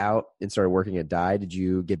you got out and started working at Dye, did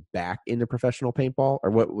you get back into professional paintball,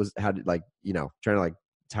 or trying to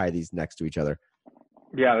tie these next to each other?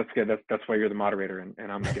 Yeah, that's good. That's why you're the moderator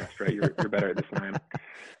and I'm the guest, right? You're better at this than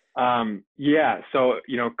I am. Yeah. So,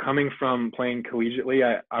 coming from playing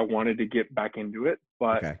collegiately, I wanted to get back into it,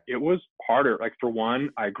 but it was harder. Like for one,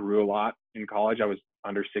 I grew a lot in college. I was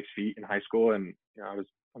under 6 feet in high school, and I'm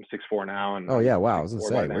 6'4" now. And oh yeah, wow! I was gonna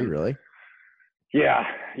say, were you really? Yeah.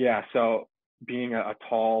 So being a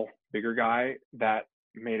tall, bigger guy, that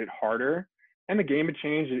made it harder. And the game had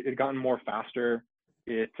changed. It had gotten more faster.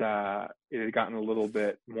 It had gotten a little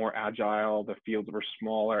bit more agile. The fields were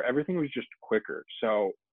smaller. Everything was just quicker.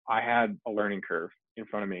 So I had a learning curve in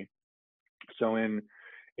front of me. So in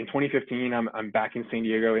 2015, I'm back in San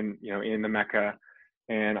Diego in the Mecca,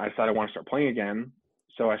 and I decided I want to start playing again.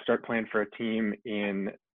 So I started playing for a team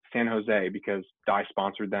in San Jose because Dye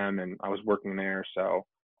sponsored them and I was working there. So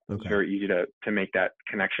it was very easy to make that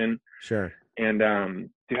connection. Sure. And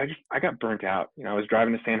dude, I got burnt out. I was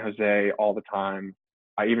driving to San Jose all the time.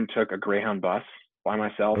 I even took a Greyhound bus by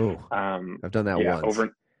myself. I've done that once.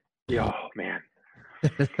 Oh man,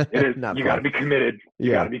 it is. You got to be committed.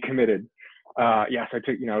 You got to be committed. So I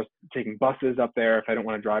took. I was taking buses up there if I didn't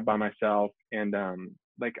want to drive by myself. And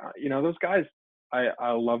those guys,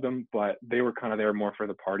 I love them, but they were kind of there more for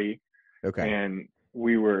the party. Okay. And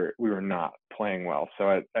we were not playing well.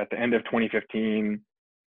 So at the end of 2015,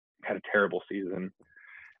 had a terrible season,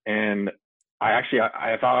 and I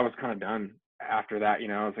thought I was kind of done after that.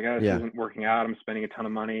 I was like, this isn't working out. I'm spending a ton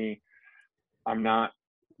of money. I'm not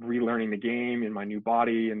relearning the game in my new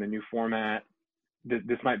body and the new format.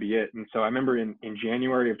 This might be it. And so I remember in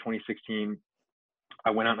January of 2016,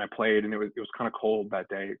 I went out and I played, and it was kind of cold that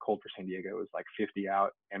day. Cold for San Diego. It was like 50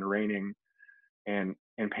 out and raining, and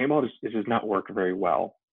paintball does not work very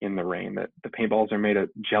well in the rain. That the paintballs are made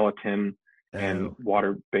of gelatin and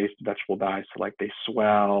water-based vegetable dye, so like they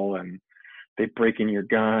swell and they break in your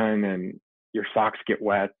gun and your socks get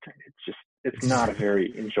wet. It's not a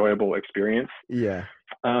very enjoyable experience. Yeah.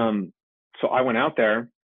 So I went out there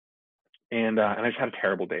and I just had a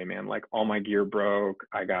terrible day, man. Like all my gear broke.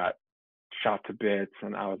 I got shot to bits,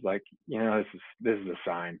 and I was like, this is a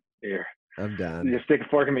sign here. I'm done. You stick a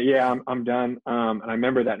fork in me. Yeah, I'm done. And I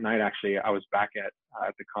remember that night, actually, I was back at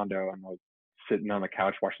the condo, and I was sitting on the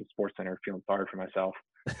couch watching SportsCenter, feeling sorry for myself.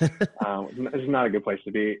 This is not a good place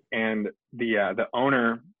to be. And the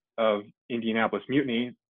owner of Indianapolis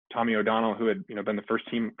Mutiny, Tommy O'Donnell, who had been the first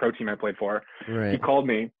pro team I played for, right. He called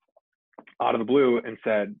me out of the blue and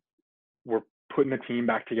said, "We're putting the team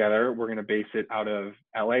back together. We're going to base it out of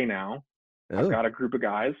LA now. I've got a group of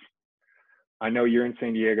guys. I know you're in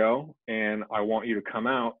San Diego, and I want you to come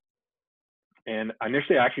out." And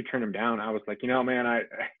initially, I actually turned him down. I was like, man, I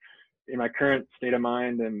in my current state of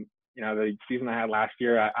mind and the season I had last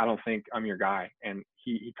year, I don't think I'm your guy. And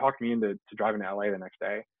he talked me into driving to LA the next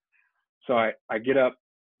day. So I get up,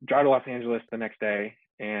 drive to Los Angeles the next day,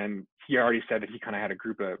 and he already said that he kind of had a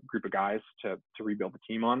group of guys to rebuild the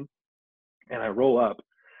team on. And I roll up,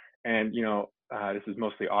 and this is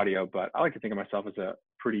mostly audio, but I like to think of myself as a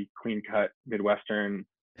pretty clean cut Midwestern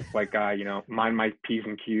white guy, mind my P's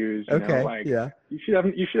and Q's, yeah. You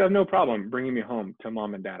should have no problem bringing me home to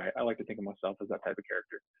mom and dad. I like to think of myself as that type of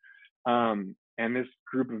character. And this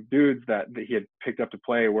group of dudes that he had picked up to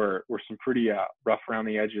play were some pretty rough around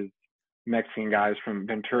the edges Mexican guys from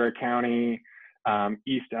Ventura County,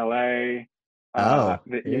 East LA. There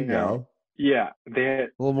you go. Yeah, they had a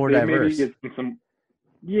little more diverse.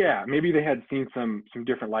 Maybe they had seen some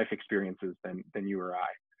different life experiences than you or I.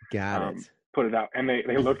 Got it. Put it out, and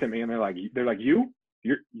they looked at me and they're like,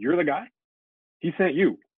 you're the guy. He sent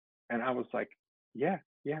you, and I was like, yeah,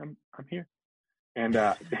 I'm here. And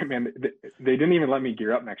man, they didn't even let me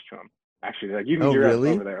gear up next to him. Actually, they're like, you can gear up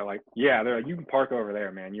over there. Like, yeah, they're like, you can park over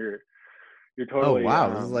there, man. You're totally. Oh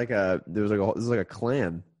wow, this is like a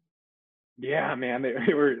clan. Yeah, man,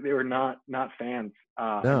 they were not fans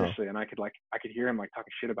initially, and I could hear him like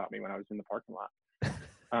talking shit about me when I was in the parking lot.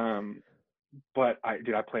 But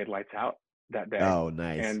I played lights out that day. Oh,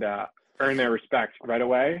 nice. And earned their respect right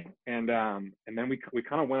away. And then we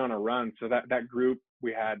kind of went on a run. So that group,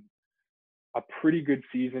 we had a pretty good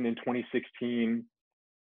season in 2016.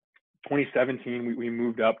 2017, we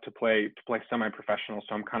moved up to play semi-professional.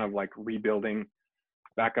 So I'm kind of like rebuilding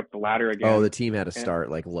back up the ladder again. Oh, the team had to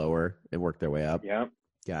start like lower and work their way up. Yeah.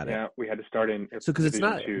 Got it. Yeah, we had to start in. So because it's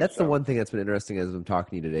not, that's the one thing that's been interesting as I'm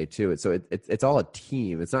talking to you today too. It's all a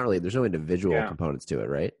team. It's not really, there's no individual components to it,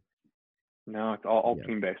 right? No, it's all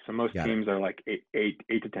team based. So most teams are like eight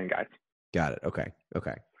to 10 guys. Got it. Okay.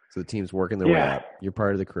 So the team's working their way up. You're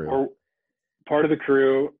part of the crew. We're part of the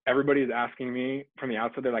crew. Everybody's asking me from the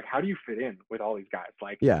outside. They're like, "How do you fit in with all these guys?"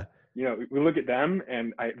 Like, we look at them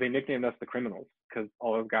and they nicknamed us the criminals because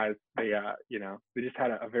all those guys, they just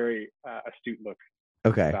had a very astute look.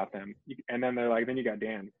 About them. And then they're like, then you got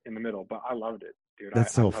Dan in the middle, but I loved it, dude.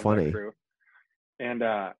 That's so funny. And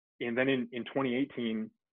then in 2018,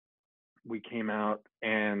 we came out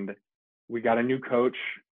and we got a new coach.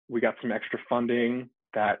 We got some extra funding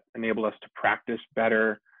that enabled us to practice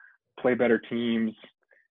better, play better teams.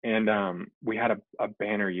 And we had a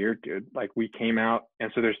banner year, dude. Like we came out,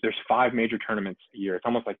 and so there's 5 major tournaments a year. It's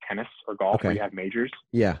almost like tennis or golf where you have majors.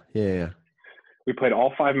 Yeah. We played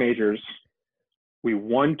all 5 majors. We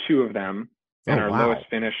won 2 of them, and our lowest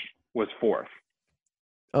finish was 4th.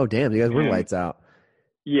 Oh, damn. You guys were lights out.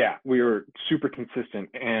 Yeah, we were super consistent.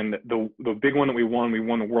 And the big one that we won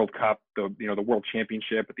the World Cup, the World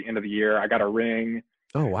Championship at the end of the year. I got a ring.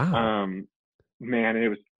 Oh, wow. Man,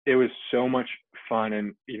 it was so much fun.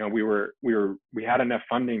 And, we had enough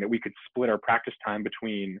funding that we could split our practice time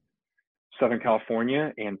between Southern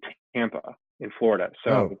California and Tampa in Florida.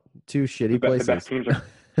 So 2 shitty places. The best teams are.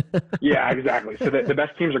 Yeah, exactly. So the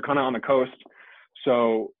best teams are kind of on the coast.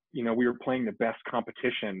 So, we were playing the best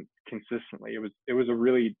competition consistently. It was a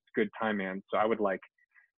really good time, man. So I would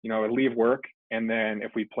I would leave work. And then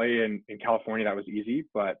if we play in California, that was easy,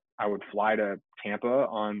 but I would fly to Tampa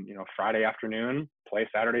on, Friday afternoon, play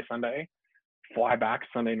Saturday, Sunday, fly back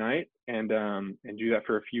Sunday night and do that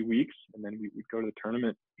for a few weeks. And then we'd go to the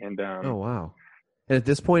tournament and, oh, wow. And at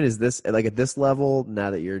this point, is this like at this level,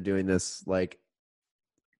 now that you're doing this, like,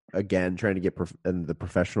 again, trying to get in the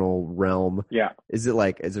professional realm. Yeah. Is it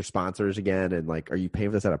like, is there sponsors again? And like, are you paying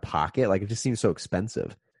for this out of pocket? Like, it just seems so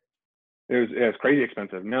expensive. It was crazy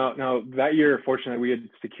expensive. No, that year, fortunately, we had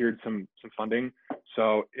secured some funding.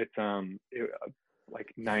 So it's,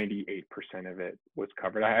 like 98% of it was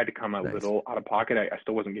covered. I had to come a little out of pocket. I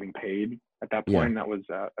still wasn't getting paid at that point. Yeah. That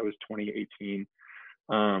was 2018.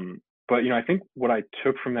 But, I think what I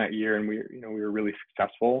took from that year, and we were really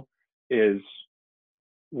successful, is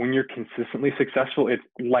when you're consistently successful, it's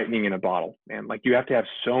lightning in a bottle, man. Like you have to have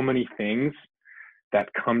so many things that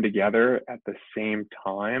come together at the same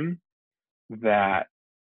time that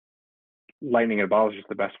lightning in a bottle is just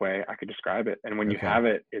the best way I could describe it. And when you have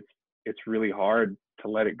it, it's really hard to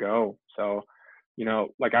let it go. So,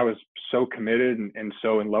 like I was so committed and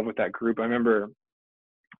so in love with that group. I remember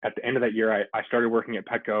at the end of that year, I started working at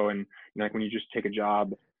Petco, and like when you just take a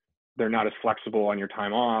job, they're not as flexible on your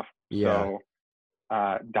time off. Yeah.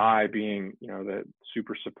 So Dye being, the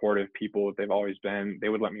super supportive people that they've always been, they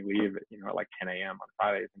would let me leave, at like 10 a.m. on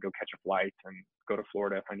Fridays and go catch a flight and go to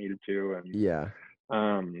Florida if I needed to. And yeah.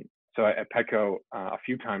 So at Petco, a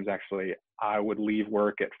few times actually, I would leave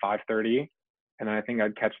work at 5:30, and I think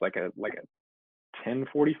I'd catch like a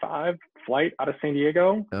 10:45 flight out of San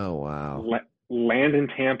Diego. Oh wow. Land in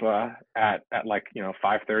Tampa at like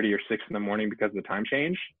 5:30 or 6 in the morning because of the time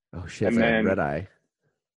change. Oh shit! And then red eye.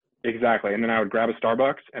 Exactly, and then I would grab a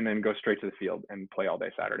Starbucks and then go straight to the field and play all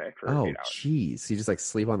day Saturday for 8 hours. Oh jeez, so you just like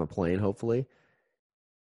sleep on the plane, hopefully.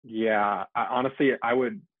 Yeah, honestly, I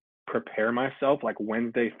would prepare myself like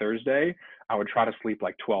Wednesday, Thursday. I would try to sleep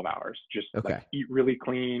like 12 hours, just like eat really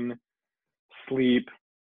clean, sleep,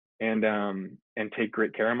 and take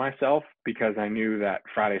great care of myself, because I knew that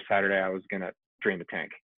Friday, Saturday I was gonna drain the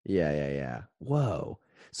tank. Yeah. Whoa.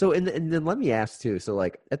 So and then let me ask too. So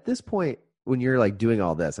like at this point, when you're like doing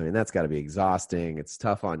all this, I mean that's got to be exhausting. It's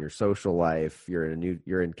tough on your social life. You're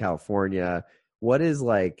in California. What is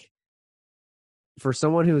like for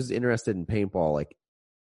someone who's interested in paintball, like,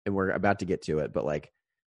 and we're about to get to it, but like,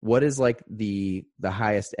 what is like the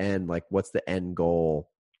highest end? Like, what's the end goal?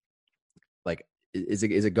 Like, is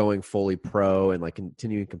it going fully pro and like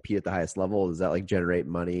continuing to compete at the highest level? Does that like generate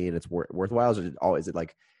money and it's worthwhile? Or is it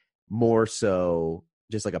like more so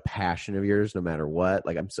just like a passion of yours, no matter what?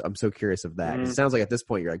 Like, I'm so curious of that. 'Cause it sounds like at this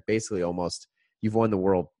point you're like basically almost you've won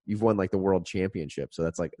like the world championship. So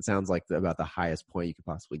that's like it sounds like about the highest point you could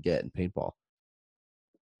possibly get in paintball.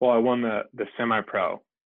 Well, I won the semi-pro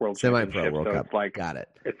world championship, World so Cup. it's like Got it.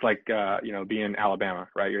 It's like being Alabama,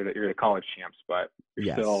 right? You're the college champs, but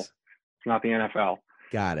you're still, it's not the NFL.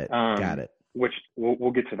 Got it. Which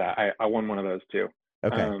we'll get to that. I won one of those too.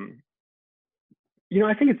 Okay.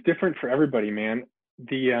 I think it's different for everybody, man.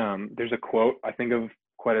 There's a quote I think of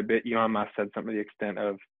quite a bit. Elon Musk said something to the extent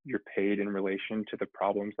of, "You're paid in relation to the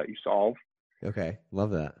problems that you solve." Okay, love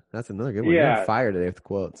that. That's another good one. Yeah, you're on fire today with the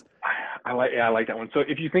quotes. I like that one. So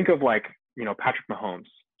if you think of like Patrick Mahomes,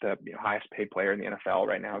 the highest paid player in the NFL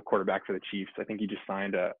right now, quarterback for the Chiefs, I think he just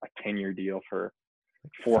signed a 10-year deal for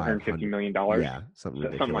 $450 million. Yeah,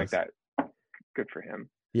 something like that. Good for him.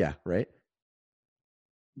 Yeah, right.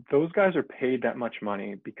 Those guys are paid that much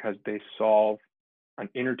money because they solve an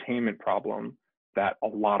entertainment problem that a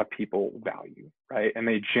lot of people value, right? And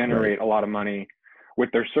they generate a lot of money with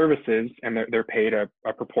their services, and they're paid a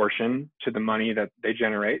proportion to the money that they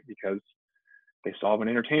generate because they solve an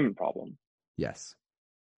entertainment problem. Yes.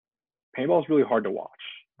 Paintball is really hard to watch.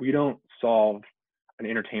 We don't solve an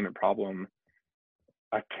entertainment problem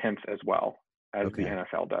a tenth as well as the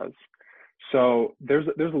NFL does. So there's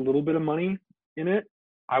a little bit of money in it.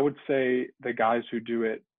 I would say the guys who do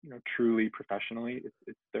it, truly professionally,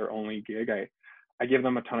 it's their only gig. I give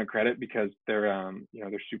them a ton of credit because they're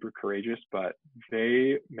super courageous, but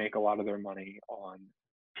they make a lot of their money on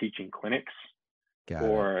teaching clinics,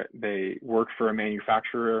 or they work for a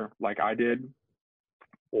manufacturer like I did,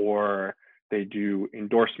 or they do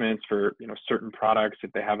endorsements for certain products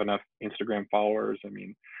if they have enough Instagram followers. I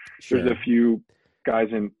mean, there's a few guys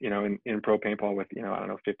in pro paintball with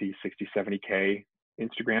 50, 60, 70K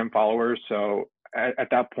Instagram followers. So at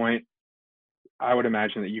that point, I would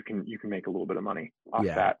imagine that you can make a little bit of money off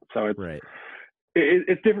that. So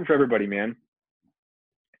it's different for everybody, man.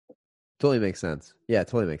 Totally makes sense. Yeah,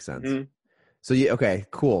 totally makes sense. Mm-hmm. So okay,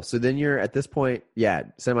 cool. So then you're at this point,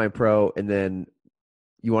 semi-pro, and then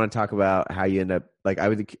you want to talk about how you end up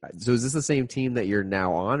so is this the same team that you're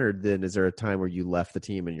now on, or then is there a time where you left the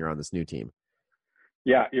team and you're on this new team?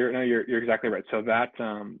 Yeah, you're exactly right. So that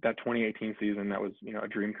 2018 season, that was a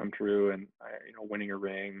dream come true, and winning a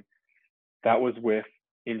ring. That was with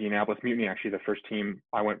Indianapolis Mutiny, actually the first team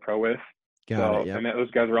I went pro with. And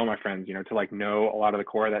those guys were all my friends. To know a lot of the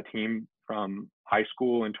core of that team from high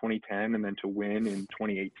school in 2010, and then to win in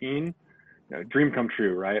 2018. Dream come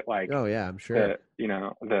true, right? Like, oh yeah, I'm sure.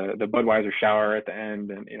 The Budweiser shower at the end,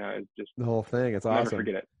 and it's just the whole thing. It's awesome.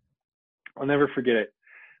 I'll never forget it.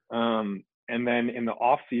 And then in the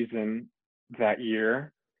off season that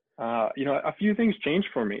year, a few things changed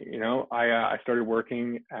for me. I started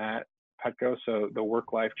working at Petco, so the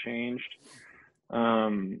work life changed.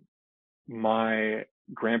 My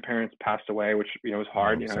grandparents passed away, which was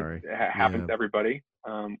hard. It happens to everybody.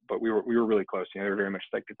 But we were really close. They were very much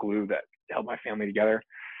like the glue that held my family together.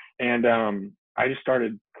 And I just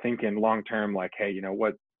started thinking long term, like, hey,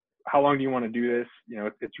 how long do you want to do this?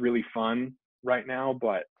 It's really fun right now,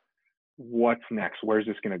 but what's next? Where's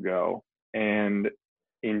this going to go? And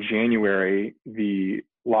in January, the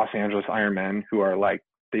Los Angeles Ironmen, who are like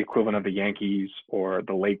the equivalent of the Yankees or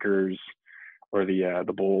the Lakers or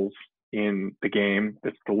the Bulls in the game,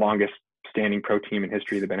 it's the longest standing pro team in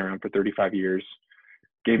history. They've been around for 35 years.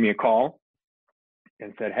 Gave me a call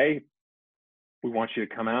and said, hey, we want you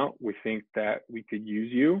to come out. We think that we could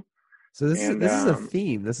use you. So this is a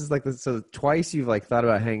theme. This is like so twice you've like thought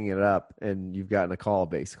about hanging it up, and you've gotten a call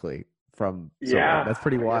basically from someone. Yeah, That's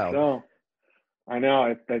pretty wild. So. I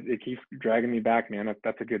know it keeps dragging me back, man.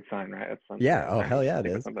 That's a good sign, right? That's something. Yeah. Oh, hell yeah, it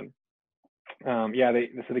is. Something.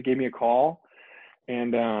 They gave me a call,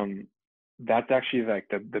 and that's actually like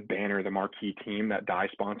the banner, the marquee team that Dye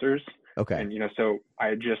sponsors. Okay. And so I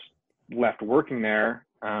had just left working there,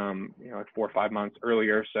 like 4 or 5 months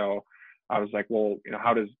earlier. So I was like, well,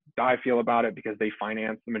 how does Dye feel about it? Because they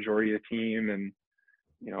finance the majority of the team, and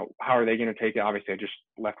how are they going to take it? Obviously, I just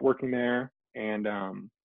left working there, and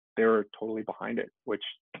they were totally behind it, which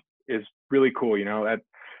is really cool. That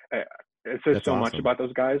it says That's so awesome. much about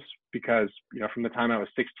those guys, because from the time I was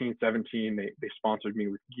 16, 17, they sponsored me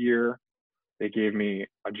with gear. They gave me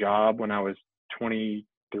a job when I was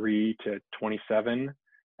 23 to 27,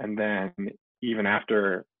 and then even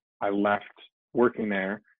after I left working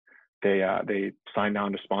there, they signed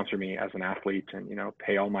on to sponsor me as an athlete, and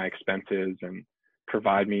pay all my expenses and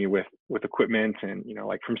provide me with equipment, and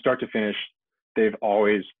like from start to finish. They've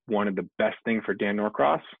always wanted the best thing for Dan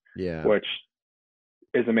Norcross, which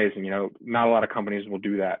is amazing. Not a lot of companies will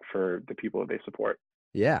do that for the people that they support.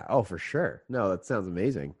 Yeah. Oh, for sure. No, that sounds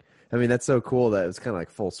amazing. I mean, that's so cool that it's kind of like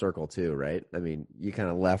full circle too, right? I mean, you kind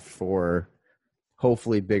of left for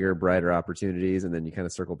hopefully bigger, brighter opportunities, and then you kind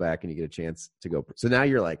of circle back and you get a chance to go. So now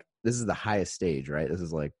you're like, this is the highest stage, right? This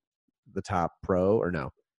is like the top pro, or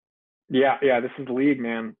no? Yeah. This is the league,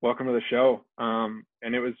 man. Welcome to the show. And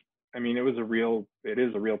it is a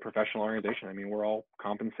real professional organization. I mean, we're all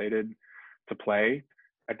compensated to play.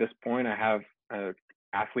 At this point, I have an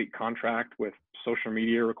athlete contract with social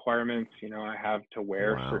media requirements. I have to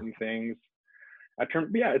wear certain things.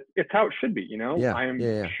 It's how it should be. I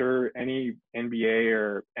am sure any NBA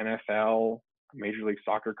or NFL, Major League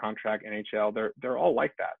Soccer contract, NHL, they're all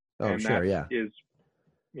like that. Oh, and sure, that is,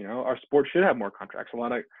 our sport should have more contracts. A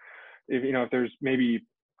lot of, if there's maybe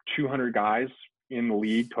 200 guys in the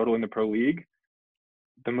league, total in the pro league,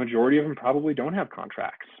 the majority of them probably don't have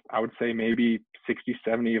contracts. I would say maybe 60,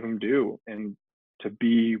 70 of them do. And to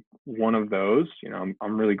be one of those, I'm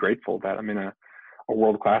really grateful that I'm in a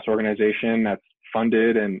world-class organization that's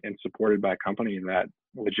funded and supported by a company that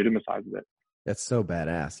legitimizes it. That's so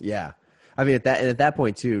badass. Yeah. I mean, at that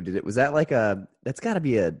point too, was that like that's gotta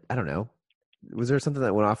be I don't know. Was there something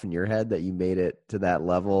that went off in your head that you made it to that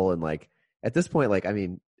level? And like, at this point, like, I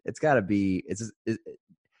mean, it's gotta be,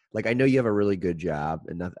 like, I know you have a really good job,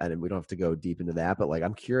 and we don't have to go deep into that, but like,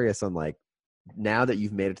 I'm curious on like, now that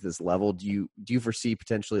you've made it to this level, do you foresee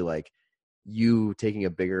potentially like you taking a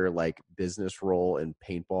bigger like business role in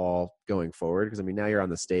paintball going forward? Because I mean, now you're on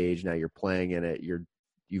the stage, now you're playing in it,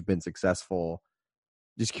 you've been successful.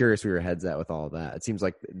 Just curious where your head's at with all of that. It seems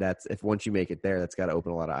like if once you make it there, that's got to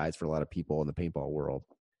open a lot of eyes for a lot of people in the paintball world.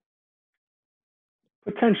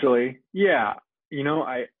 Potentially, yeah.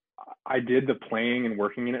 I did the playing and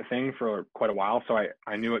working in it thing for quite a while, so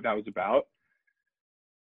I knew what that was about.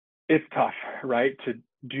 It's tough, right? To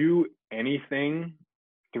do anything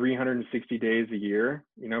 360 days a year,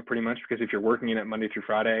 pretty much, because if you're working in it Monday through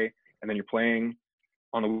Friday, and then you're playing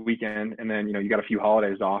on the weekend, and then, you got a few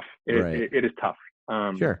holidays off, it is tough.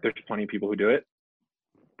 Sure. There's plenty of people who do it,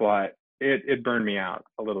 but it burned me out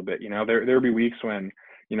a little bit. There would be weeks when,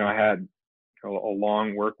 I had a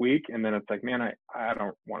long work week, and then it's like, man, I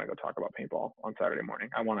don't want to go talk about paintball on Saturday morning.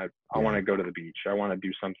 I want to go to the beach. I want to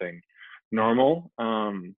do something normal.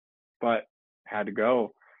 But had to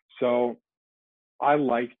go. So I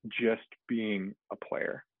liked just being a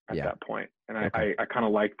player at that point. And I kind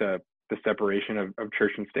of like the separation of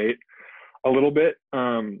church and state a little bit.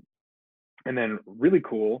 And then really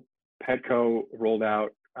cool, Petco rolled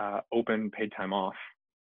out open paid time off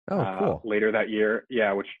cool. later that year.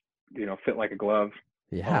 Yeah, which fit like a glove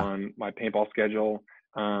on my paintball schedule.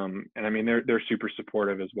 And I mean, they're super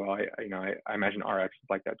supportive as well. I imagine RX is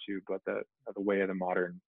like that too, but the way of the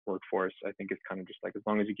modern workforce, I think, is kind of just like, as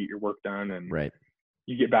long as you get your work done and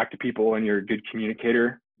you get back to people and you're a good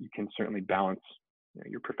communicator, you can certainly balance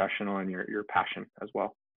your professional and your passion as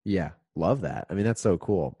well. Yeah. Love that. I mean, that's so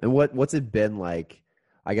cool. And what's it been like?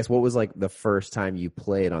 I guess, what was like the first time you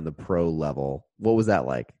played on the pro level? What was that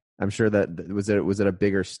like? I'm sure that was it a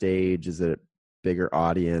bigger stage? Is it a bigger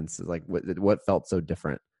audience? Like what felt so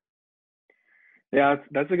different? Yeah,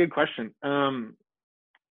 that's a good question. I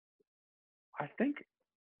think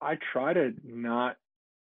I try to not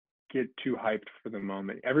get too hyped for the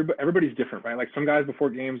moment. Everybody's different, right? Like some guys before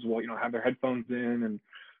games will, have their headphones in and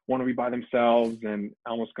want to be by themselves and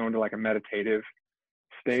almost go into like a meditative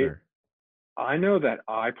state. Sure. I know that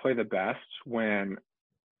I play the best when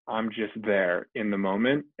I'm just there in the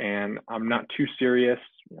moment and I'm not too serious.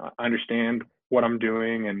 I understand what I'm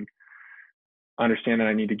doing and understand that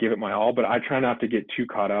I need to give it my all, but I try not to get too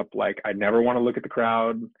caught up. Like I never want to look at the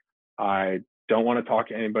crowd. I don't want to talk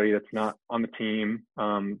to anybody that's not on the team.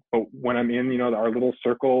 But when I'm in, our little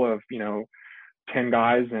circle of, 10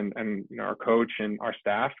 guys and our coach and our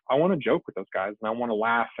staff, I want to joke with those guys and I want to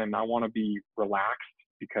laugh and I want to be relaxed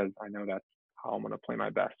because I know that's how I'm going to play my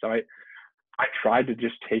best. So I tried to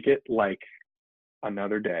just take it like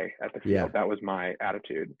another day at the field. Yeah. That was my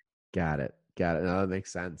attitude. Got it. No, that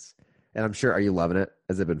makes sense. And I'm sure, are you loving it?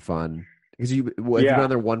 Has it been fun? Because you've been on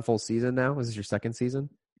there one full season now. Is this your second season?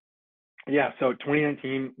 Yeah. So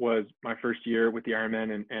 2019 was my first year with the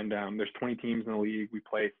Ironmen, and there's 20 teams in the league. We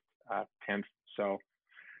placed 10th, so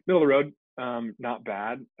middle of the road. Not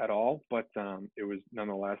bad at all, but it was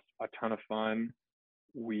nonetheless a ton of fun.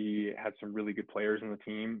 We had some really good players on the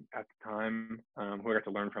team at the time who I got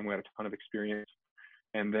to learn from. We had a ton of experience.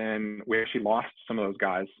 And then we actually lost some of those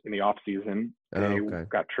guys in the off season. They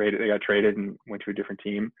got traded. They got traded and went to a different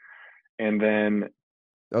team. And then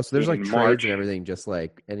so there's like trades and everything, just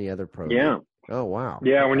like any other pro. Yeah. Oh wow.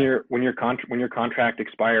 Yeah. Okay. When your contract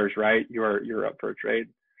expires, right, you're up for a trade.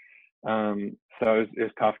 So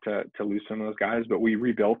it's tough to lose some of those guys, but we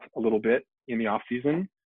rebuilt a little bit in the off season.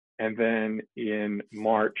 And then in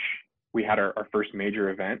March we had our first major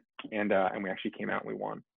event, and we actually came out and we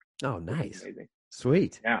won. Oh, nice. Amazing.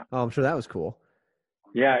 Sweet. Yeah. Oh, I'm sure that was cool.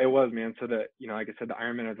 Yeah, it was, man. So like I said, the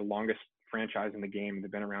Ironmen are the longest franchise in the game.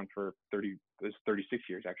 They've been around for 36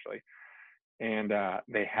 years actually. And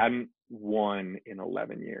they hadn't won in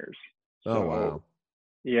 11 years. So, oh, wow.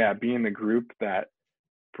 Yeah, being the group that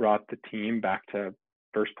brought the team back to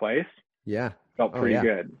first place. Yeah. Felt pretty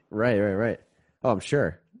good. Right. Oh, I'm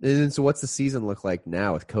sure. And so what's the season look like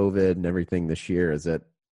now with COVID and everything this year? Has it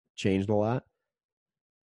changed a lot?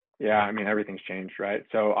 Yeah, I mean, everything's changed, right?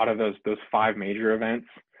 So out of those 5 major events,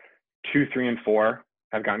 2, 3, and 4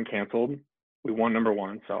 have gotten canceled. We won number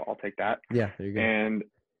 1, so I'll take that. Yeah, there you go. And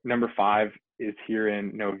number 5 is here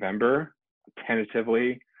in November,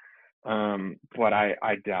 tentatively. But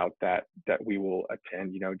I doubt that we will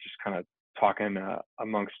attend, just kind of talking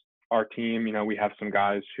amongst our team. We have some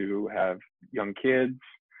guys who have young kids.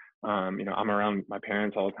 I'm around my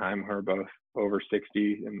parents all the time who are both over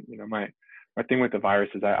 60. And, my thing with the virus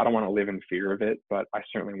is I don't want to live in fear of it, but I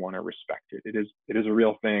certainly want to respect it. It is a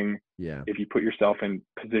real thing. Yeah. If you put yourself in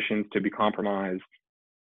positions to be compromised,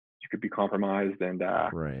 you could be compromised. And,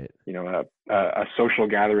 right. A social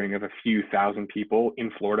gathering of a few thousand people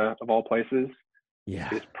in Florida of all places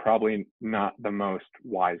is probably not the most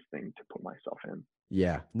wise thing to put myself in.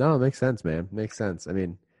 Yeah. No, it makes sense, man. Makes sense. I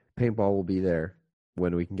mean, paintball will be there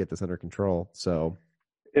when we can get this under control. So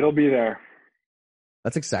it'll be there.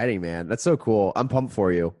 That's exciting, man. That's so cool. I'm pumped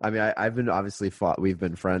for you. I mean, I've been we've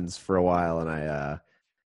been friends for a while, and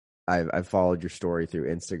I've followed your story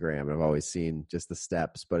through Instagram, and I've always seen just the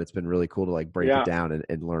steps, but it's been really cool to like break it down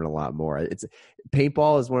and learn a lot more.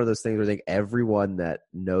 Paintball is one of those things where I think everyone that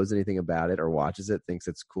knows anything about it or watches it thinks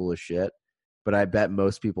it's cool as shit. But I bet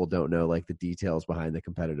most people don't know like the details behind the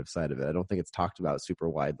competitive side of it. I don't think it's talked about super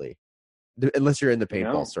widely, unless you're in the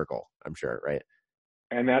paintball circle, I'm sure. Right.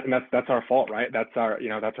 And that's our fault, right? That's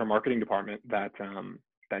our marketing department that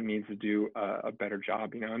needs to do a better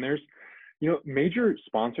job, and there's, major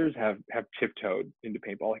sponsors have tiptoed into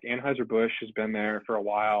paintball. Like Anheuser-Busch has been there for a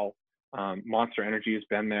while. Monster Energy has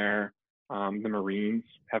been there. The Marines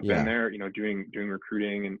have been there, doing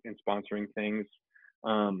recruiting and sponsoring things.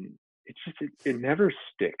 It's just, it never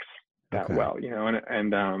sticks that well,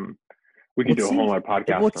 and we could do a whole other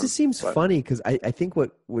podcast. It just seems funny because I think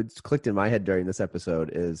what's clicked in my head during this episode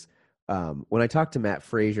is when I talked to Matt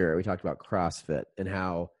Frazier, we talked about CrossFit and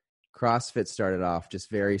how CrossFit started off just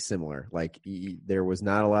very similar. Like there was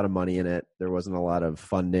not a lot of money in it. There wasn't a lot of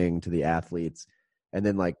funding to the athletes. And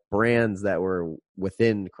then like brands that were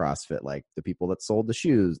within CrossFit, like the people that sold the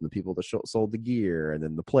shoes and the people that sold the gear and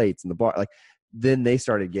then the plates and the bar, like then they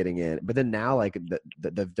started getting in. But then now like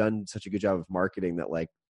they've done such a good job of marketing that like,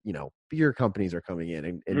 beer companies are coming in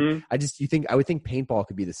and mm-hmm. I would think paintball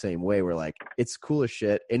could be the same way where like, it's cool as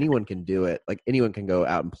shit. Anyone can do it. Like anyone can go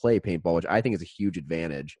out and play paintball, which I think is a huge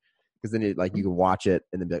advantage. because then you can watch it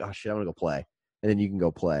and then be like, oh shit, I want to go play, and then you can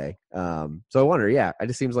go play. So I wonder, it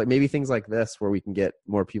just seems like maybe things like this where we can get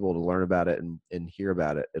more people to learn about it and hear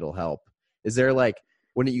about it, it'll help. Is there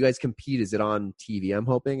when you guys compete, is it on TV? I'm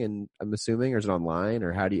hoping, and I'm assuming, or is it online,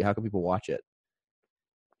 or how can people watch it?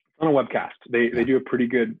 On a webcast. They do a pretty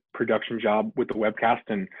good production job with the webcast,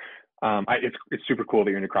 and it's super cool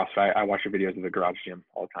that you're into CrossFit. I watch the videos of the garage gym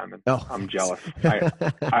all the time, and I'm jealous.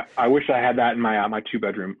 I wish I had that in my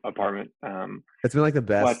 2-bedroom apartment. It's been the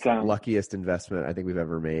best, luckiest investment I think we've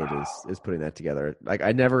ever made is putting that together.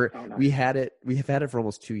 Nice. we have had it for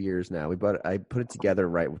almost 2 years now. I put it together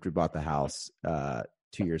right after we bought the house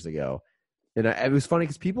 2 years ago. And it was funny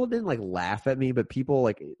because people didn't laugh at me, but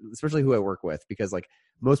people especially who I work with, because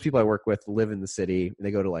most people I work with live in the city and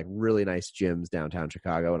they go to really nice gyms downtown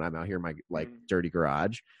Chicago, and I'm out here in my dirty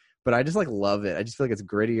garage. But I just love it. I just feel like it's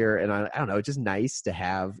grittier, and I don't know, it's just nice to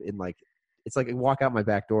have it's I walk out my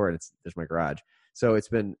back door and there's my garage. So it's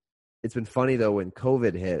been funny though when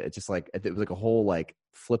COVID hit. It's just it was a whole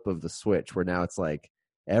flip of the switch where now it's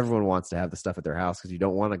everyone wants to have the stuff at their house because you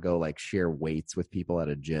don't want to go share weights with people at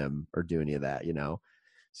a gym or do any of that,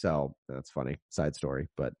 So that's funny. Side story,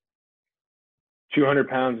 but 200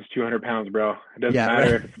 pounds is 200 pounds, bro. It doesn't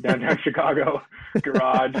matter if it's downtown Chicago,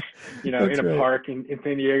 garage, in a park in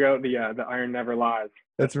San Diego. The iron never lies.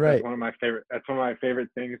 That's right. That's one of my favorite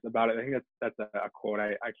things about it. I think that's a quote.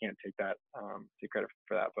 I can't take credit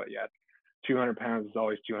for that, but 200 pounds is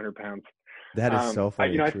always 200 pounds. That is so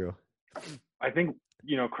funny. True. I think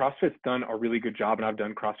CrossFit's done a really good job, and I've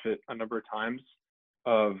done CrossFit a number of times,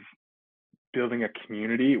 of building a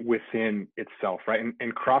community within itself, right?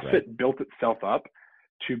 And CrossFit built itself up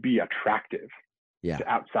to be attractive to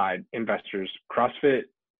outside investors. CrossFit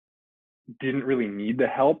didn't really need the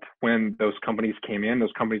help when those companies came in.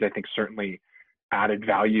 Those companies, I think, certainly added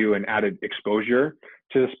value and added exposure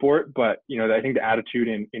to the sport. But, I think the attitude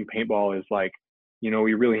in paintball is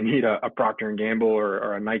we really need a Procter and Gamble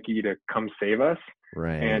or a Nike to come save us.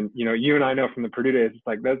 Right. And, you and I know from the Purdue days,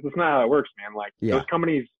 it's that's not how it works, man. Those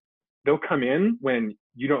companies, they'll come in when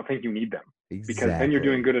you don't think you need them. Exactly. Because then you're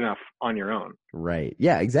doing good enough on your own. Right.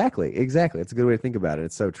 Yeah, exactly. It's a good way to think about it.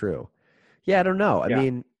 It's so true. Yeah, I don't know. I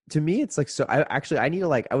mean, to me, it's so I need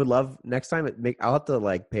to I would love next time I'll have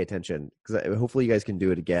to pay attention, because hopefully you guys can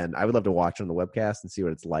do it again. I would love to watch on the webcast and see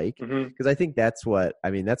what it's like. Because I think that's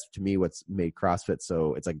that's to me what's made CrossFit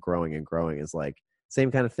so it's growing and growing is same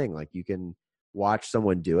kind of thing. You can watch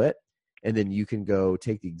someone do it, and then you can go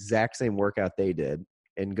take the exact same workout they did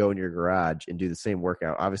and go in your garage and do the same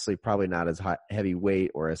workout. Obviously, probably not as heavy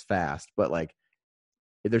weight or as fast, but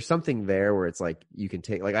there's something there where it's you can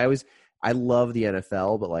take I love the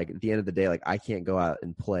NFL, but at the end of the day, I can't go out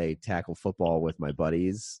and play tackle football with my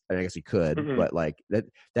buddies. I guess you could, but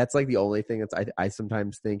that's the only thing that's I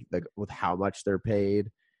sometimes think with how much they're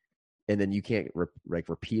paid, and then you can't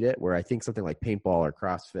repeat it. Where I think something like paintball or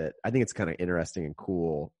CrossFit, I think it's kind of interesting and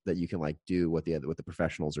cool that you can do what the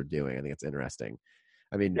professionals are doing. I think it's interesting.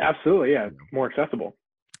 I mean, absolutely, yeah, more accessible.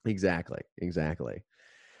 Exactly.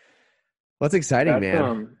 Well, that's exciting,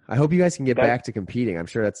 man. I hope you guys can get back to competing. I'm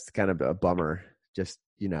sure that's kind of a bummer, just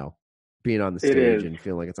being on the stage and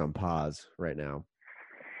feeling like it's on pause right now.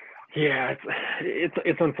 Yeah,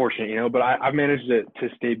 it's unfortunate, but I've managed to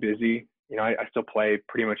stay busy. I still play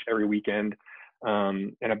pretty much every weekend.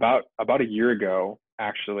 And about a year ago,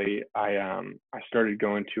 actually, I started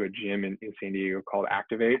going to a gym in San Diego called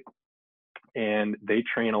Activate, and they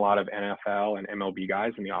train a lot of NFL and MLB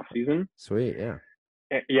guys in the off season. Sweet, yeah.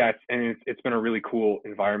 Yeah, and it's been a really cool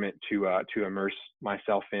environment to immerse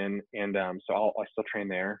myself in, and so I still train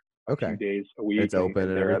there. Okay. A few days a week. It's open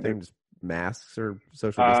and everything. Just masks or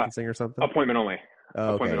social distancing or something. Appointment only. Oh,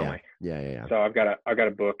 okay, appointment only. Yeah. So I've got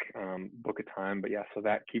to book a time, but yeah, so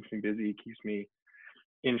that keeps me busy, keeps me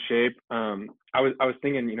in shape. I was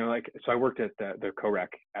thinking, so I worked at the co-rec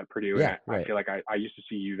at Purdue. Yeah, and I feel like I used to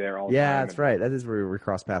see you there all the time. Yeah, that's right. That is where we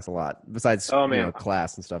cross paths a lot. Besides,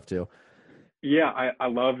 class and stuff too. Yeah, I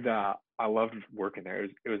loved working there.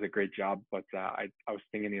 It was a great job. But I was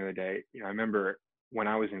thinking the other day, I remember when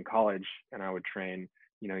I was in college and I would train,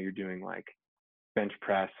 you're doing bench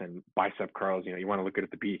press and bicep curls. You want to look good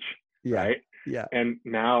at the beach, right? Yeah. And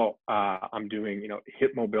now I'm doing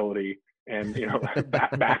hip mobility and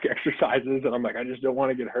back exercises, and I'm I just don't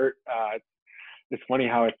want to get hurt. It's funny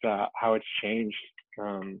how it's changed.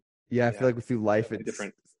 I feel like through life it's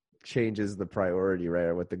different. Changes the priority, right,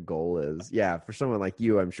 or what the goal is. Yeah, for someone like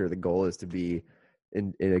you, I'm sure the goal is to be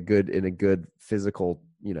in a good physical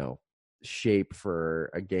shape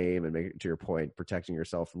for a game, and to your point, protecting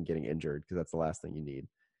yourself from getting injured, because that's the last thing you need.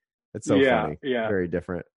 It's so funny. Yeah, very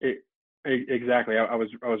different. Exactly. I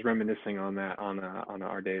was reminiscing on that on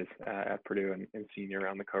our days at Purdue and seeing you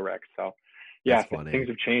around the co-rec. So That's yeah, funny. things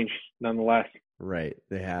have changed nonetheless. Right.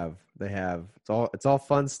 They have. It's all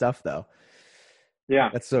fun stuff though. Yeah.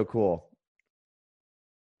 That's so cool.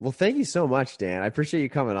 Well, thank you so much, Dan. I appreciate you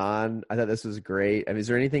coming on. I thought this was great. I mean, is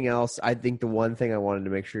there anything else? I think the one thing I wanted to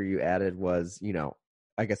make sure you added was,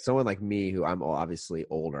 I guess someone like me who I'm obviously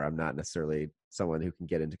older, I'm not necessarily someone who can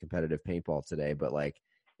get into competitive paintball today, but like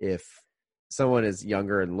if someone is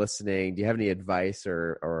younger and listening, do you have any advice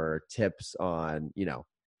or tips on,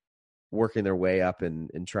 working their way up and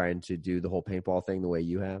trying to do the whole paintball thing the way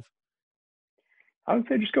you have? I would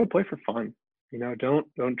say just go play for fun.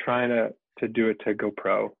 Don't try to do it to go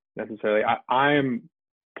pro necessarily. I am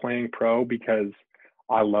playing pro because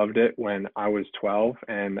I loved it when I was 12,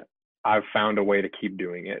 and I've found a way to keep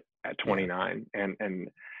doing it at 29, and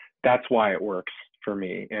that's why it works for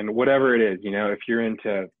me. And whatever it is, if you're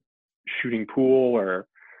into shooting pool or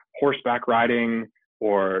horseback riding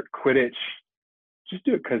or Quidditch, just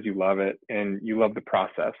do it because you love it and you love the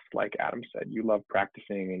process. Like Adam said, you love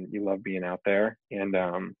practicing and you love being out there. And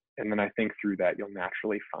then I think through that, you'll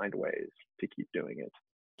naturally find ways to keep doing it.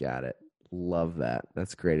 Got it. Love that.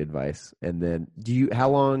 That's great advice. And then how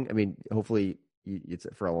long, I mean, hopefully it's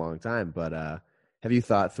for a long time, but have you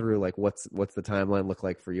thought through like what's the timeline look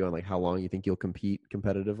like for you and like how long you think you'll compete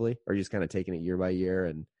competitively? Or are you just kind of taking it year by year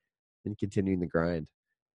and continuing the grind?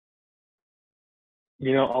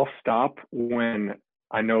 I'll stop when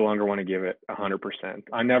I no longer want to give it 100%.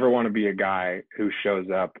 I never want to be a guy who shows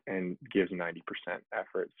up and gives 90%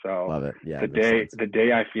 effort. So love it. Yeah. the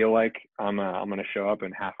day I feel like I'm going to show up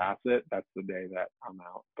and half-ass it, that's the day that I'm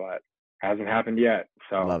out. But hasn't happened yet.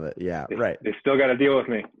 So love it. Yeah. Right. They still got to deal with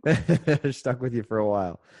me. They're stuck with you for a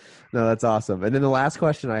while. No, that's awesome. And then the last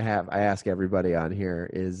question I ask everybody on here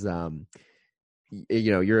is,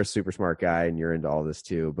 you're a super smart guy and you're into all this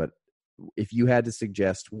too, but if you had to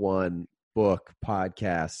suggest one book,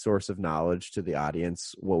 podcast, source of knowledge to the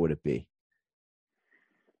audience, what would it be?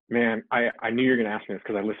 Man, I knew you were going to ask me this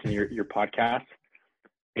because I listen to your podcast,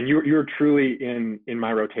 and you're truly in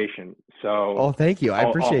my rotation. So, thank you. I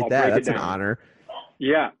appreciate that. That's an honor.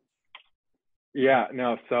 Yeah.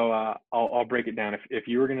 No. So I'll break it down. If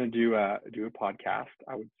you were going to do a podcast,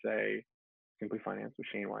 I would say Simply Finance with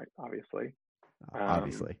Shane White, obviously.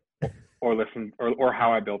 Obviously. Or listen, or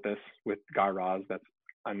How I Built This with Guy Raz. That's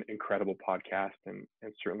an incredible podcast and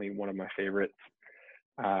certainly one of my favorites.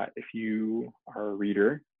 If you are a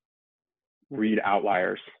reader, read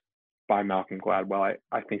Outliers by Malcolm Gladwell.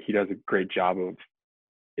 I think he does a great job of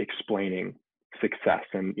explaining success,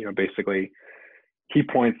 and basically he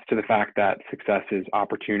points to the fact that success is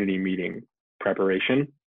opportunity meeting preparation.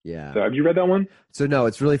 Yeah. So have you read that one? So no,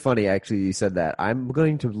 it's really funny. Actually, you said that. I'm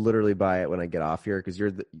going to literally buy it when I get off here because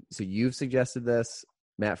so you've suggested this.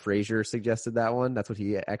 Matt Frazier suggested that one. That's what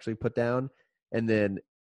he actually put down. And then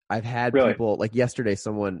I've had people like yesterday,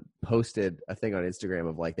 someone posted a thing on Instagram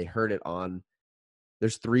of like, they heard it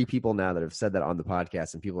there's 3 people now that have said that on the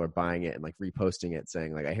podcast and people are buying it and like reposting it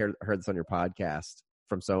saying like, I heard this on your podcast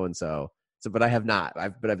from so-and-so. So, but I have not,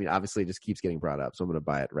 but I mean, obviously it just keeps getting brought up. So I'm going to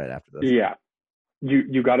buy it right after this. Yeah.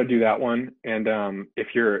 You got to do that one. And if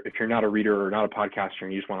you're not a reader or not a podcaster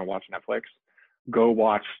and you just want to watch Netflix, go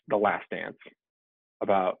watch The Last Dance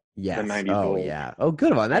about the 90s. Oh, yeah. Oh,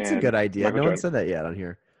 good one. That's a good idea. Michael No Jordan. one said that yet on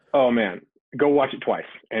here. Oh, man. Go watch it twice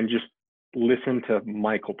and just listen to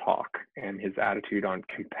Michael talk and his attitude on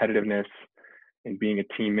competitiveness and being a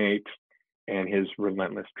teammate and his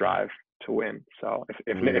relentless drive to win. So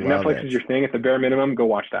if Netflix is your thing, at the bare minimum, go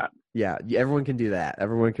watch that. Yeah, everyone can do that.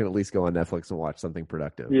 Everyone can at least go on Netflix and watch something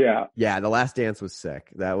productive. Yeah. Yeah, The Last Dance was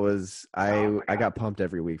sick. That was I got pumped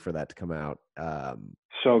every week for that to come out.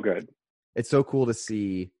 So good. It's so cool to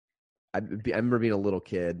see. I remember being a little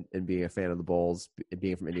kid and being a fan of the Bulls,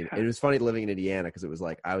 being from Indiana. It was funny living in Indiana because it was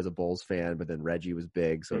like I was a Bulls fan, but then Reggie was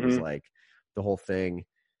big, so it was like the whole thing.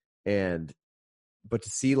 But to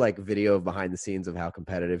see like video of behind the scenes of how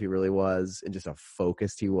competitive he really was and just how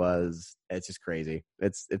focused he was, it's just crazy.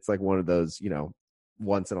 It's like one of those,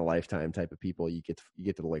 once in a lifetime type of people you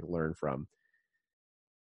get to like learn from.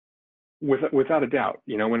 Without a doubt,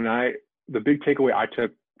 the big takeaway I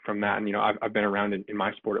took from that, and I've been around in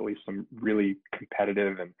my sport at least some really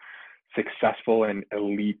competitive and successful and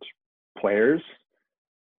elite players.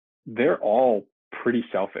 They're all pretty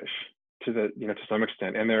selfish to some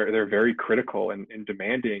extent, and they're very critical and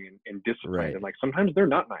demanding and disciplined, right. And like sometimes they're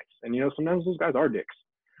not nice, and sometimes those guys are dicks,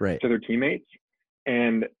 right, to their teammates.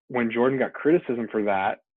 And when Jordan got criticism for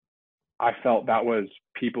that, I felt that was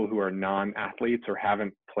people who are non-athletes or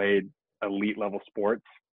haven't played elite level sports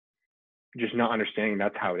just not understanding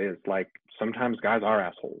that's how it is. Like sometimes guys are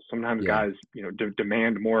assholes. Sometimes guys,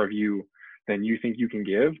 demand more of you than you think you can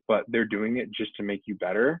give, but they're doing it just to make you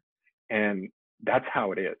better. And that's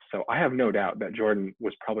how it is. So I have no doubt that Jordan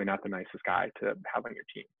was probably not the nicest guy to have on your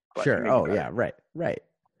team. Sure. Oh yeah. Right.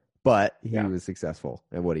 But he was successful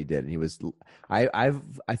at what he did. And he was, I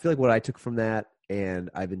feel like what I took from that, and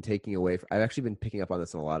I've been taking away, I've actually been picking up on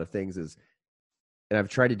this in a lot of things is, and I've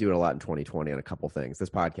tried to do it a lot in 2020 on a couple things, this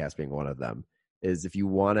podcast being one of them, is if you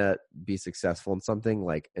want to be successful in something,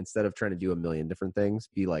 like instead of trying to do a million different things,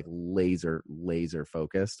 be like laser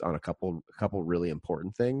focused on a couple really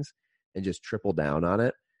important things and just triple down on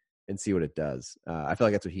it and see what it does. I feel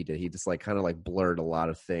like that's what he did. He just like kind of like blurred a lot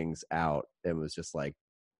of things out and was just like,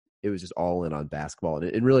 it was just all in on basketball and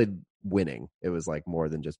it really winning. It was like more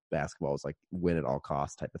than just basketball. It was like win at all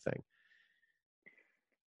costs type of thing.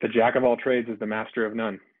 The jack of all trades is the master of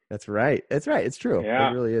none. That's right. It's true. Yeah.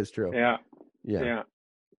 It really is true. Yeah.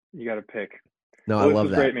 You got to pick. No, I love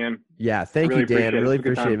that. Great, man. Yeah. Thank you, Dan. Really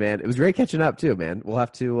appreciate it, man. It was great catching up too, man. We'll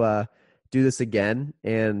have to do this again,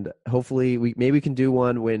 and hopefully maybe we can do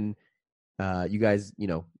one when you guys,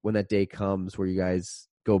 when that day comes where you guys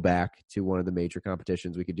go back to one of the major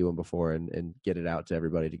competitions. We could do them before and get it out to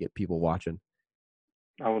everybody to get people watching.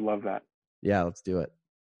 I would love that. Yeah, let's do it.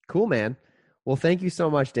 Cool, man. Well, thank you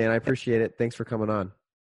so much, Dan. I appreciate it. Thanks for coming on.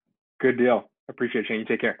 Good deal. Appreciate it, Shane. You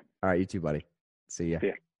take care. All right, you too, buddy. See ya. See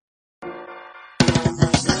ya.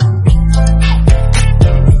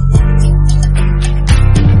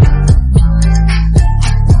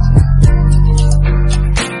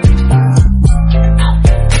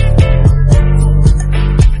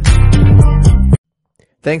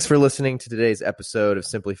 Thanks for listening to today's episode of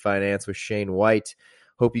Simply Finance with Shane White.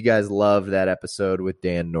 Hope you guys loved that episode with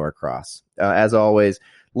Dan Norcross. As always,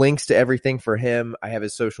 links to everything for him. I have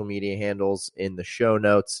his social media handles in the show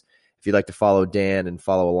notes. If you'd like to follow Dan and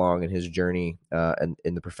follow along in his journey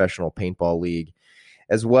in the professional paintball league,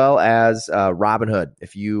 as well as Robinhood.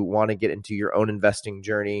 If you want to get into your own investing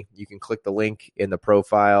journey, you can click the link in the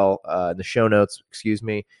profile, in the show notes,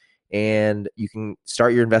 and you can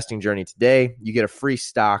start your investing journey today. You get a free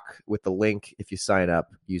stock with the link if you sign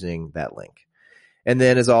up using that link. And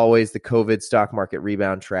then, as always, the COVID stock market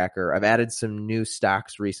rebound tracker. I've added some new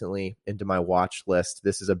stocks recently into my watch list.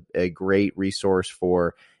 This is a great resource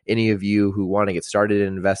for any of you who want to get started in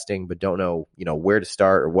investing but don't know, where to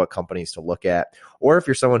start or what companies to look at. Or if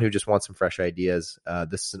you're someone who just wants some fresh ideas,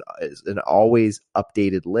 this is an always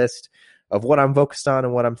updated list of what I'm focused on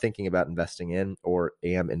and what I'm thinking about investing in or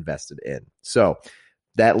am invested in. So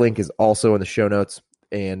that link is also in the show notes.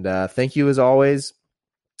 And thank you as always.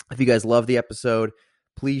 If you guys love the episode,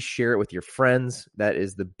 please share it with your friends. That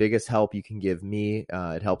is the biggest help you can give me.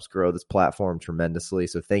 It helps grow this platform tremendously.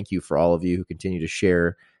 So thank you for all of you who continue to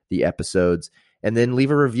share the episodes. And then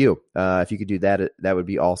leave a review. If you could do that, that would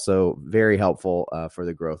be also very helpful for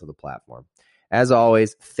the growth of the platform. As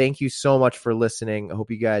always, thank you so much for listening. I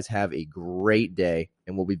hope you guys have a great day,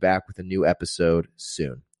 and we'll be back with a new episode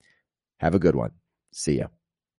soon. Have a good one. See ya.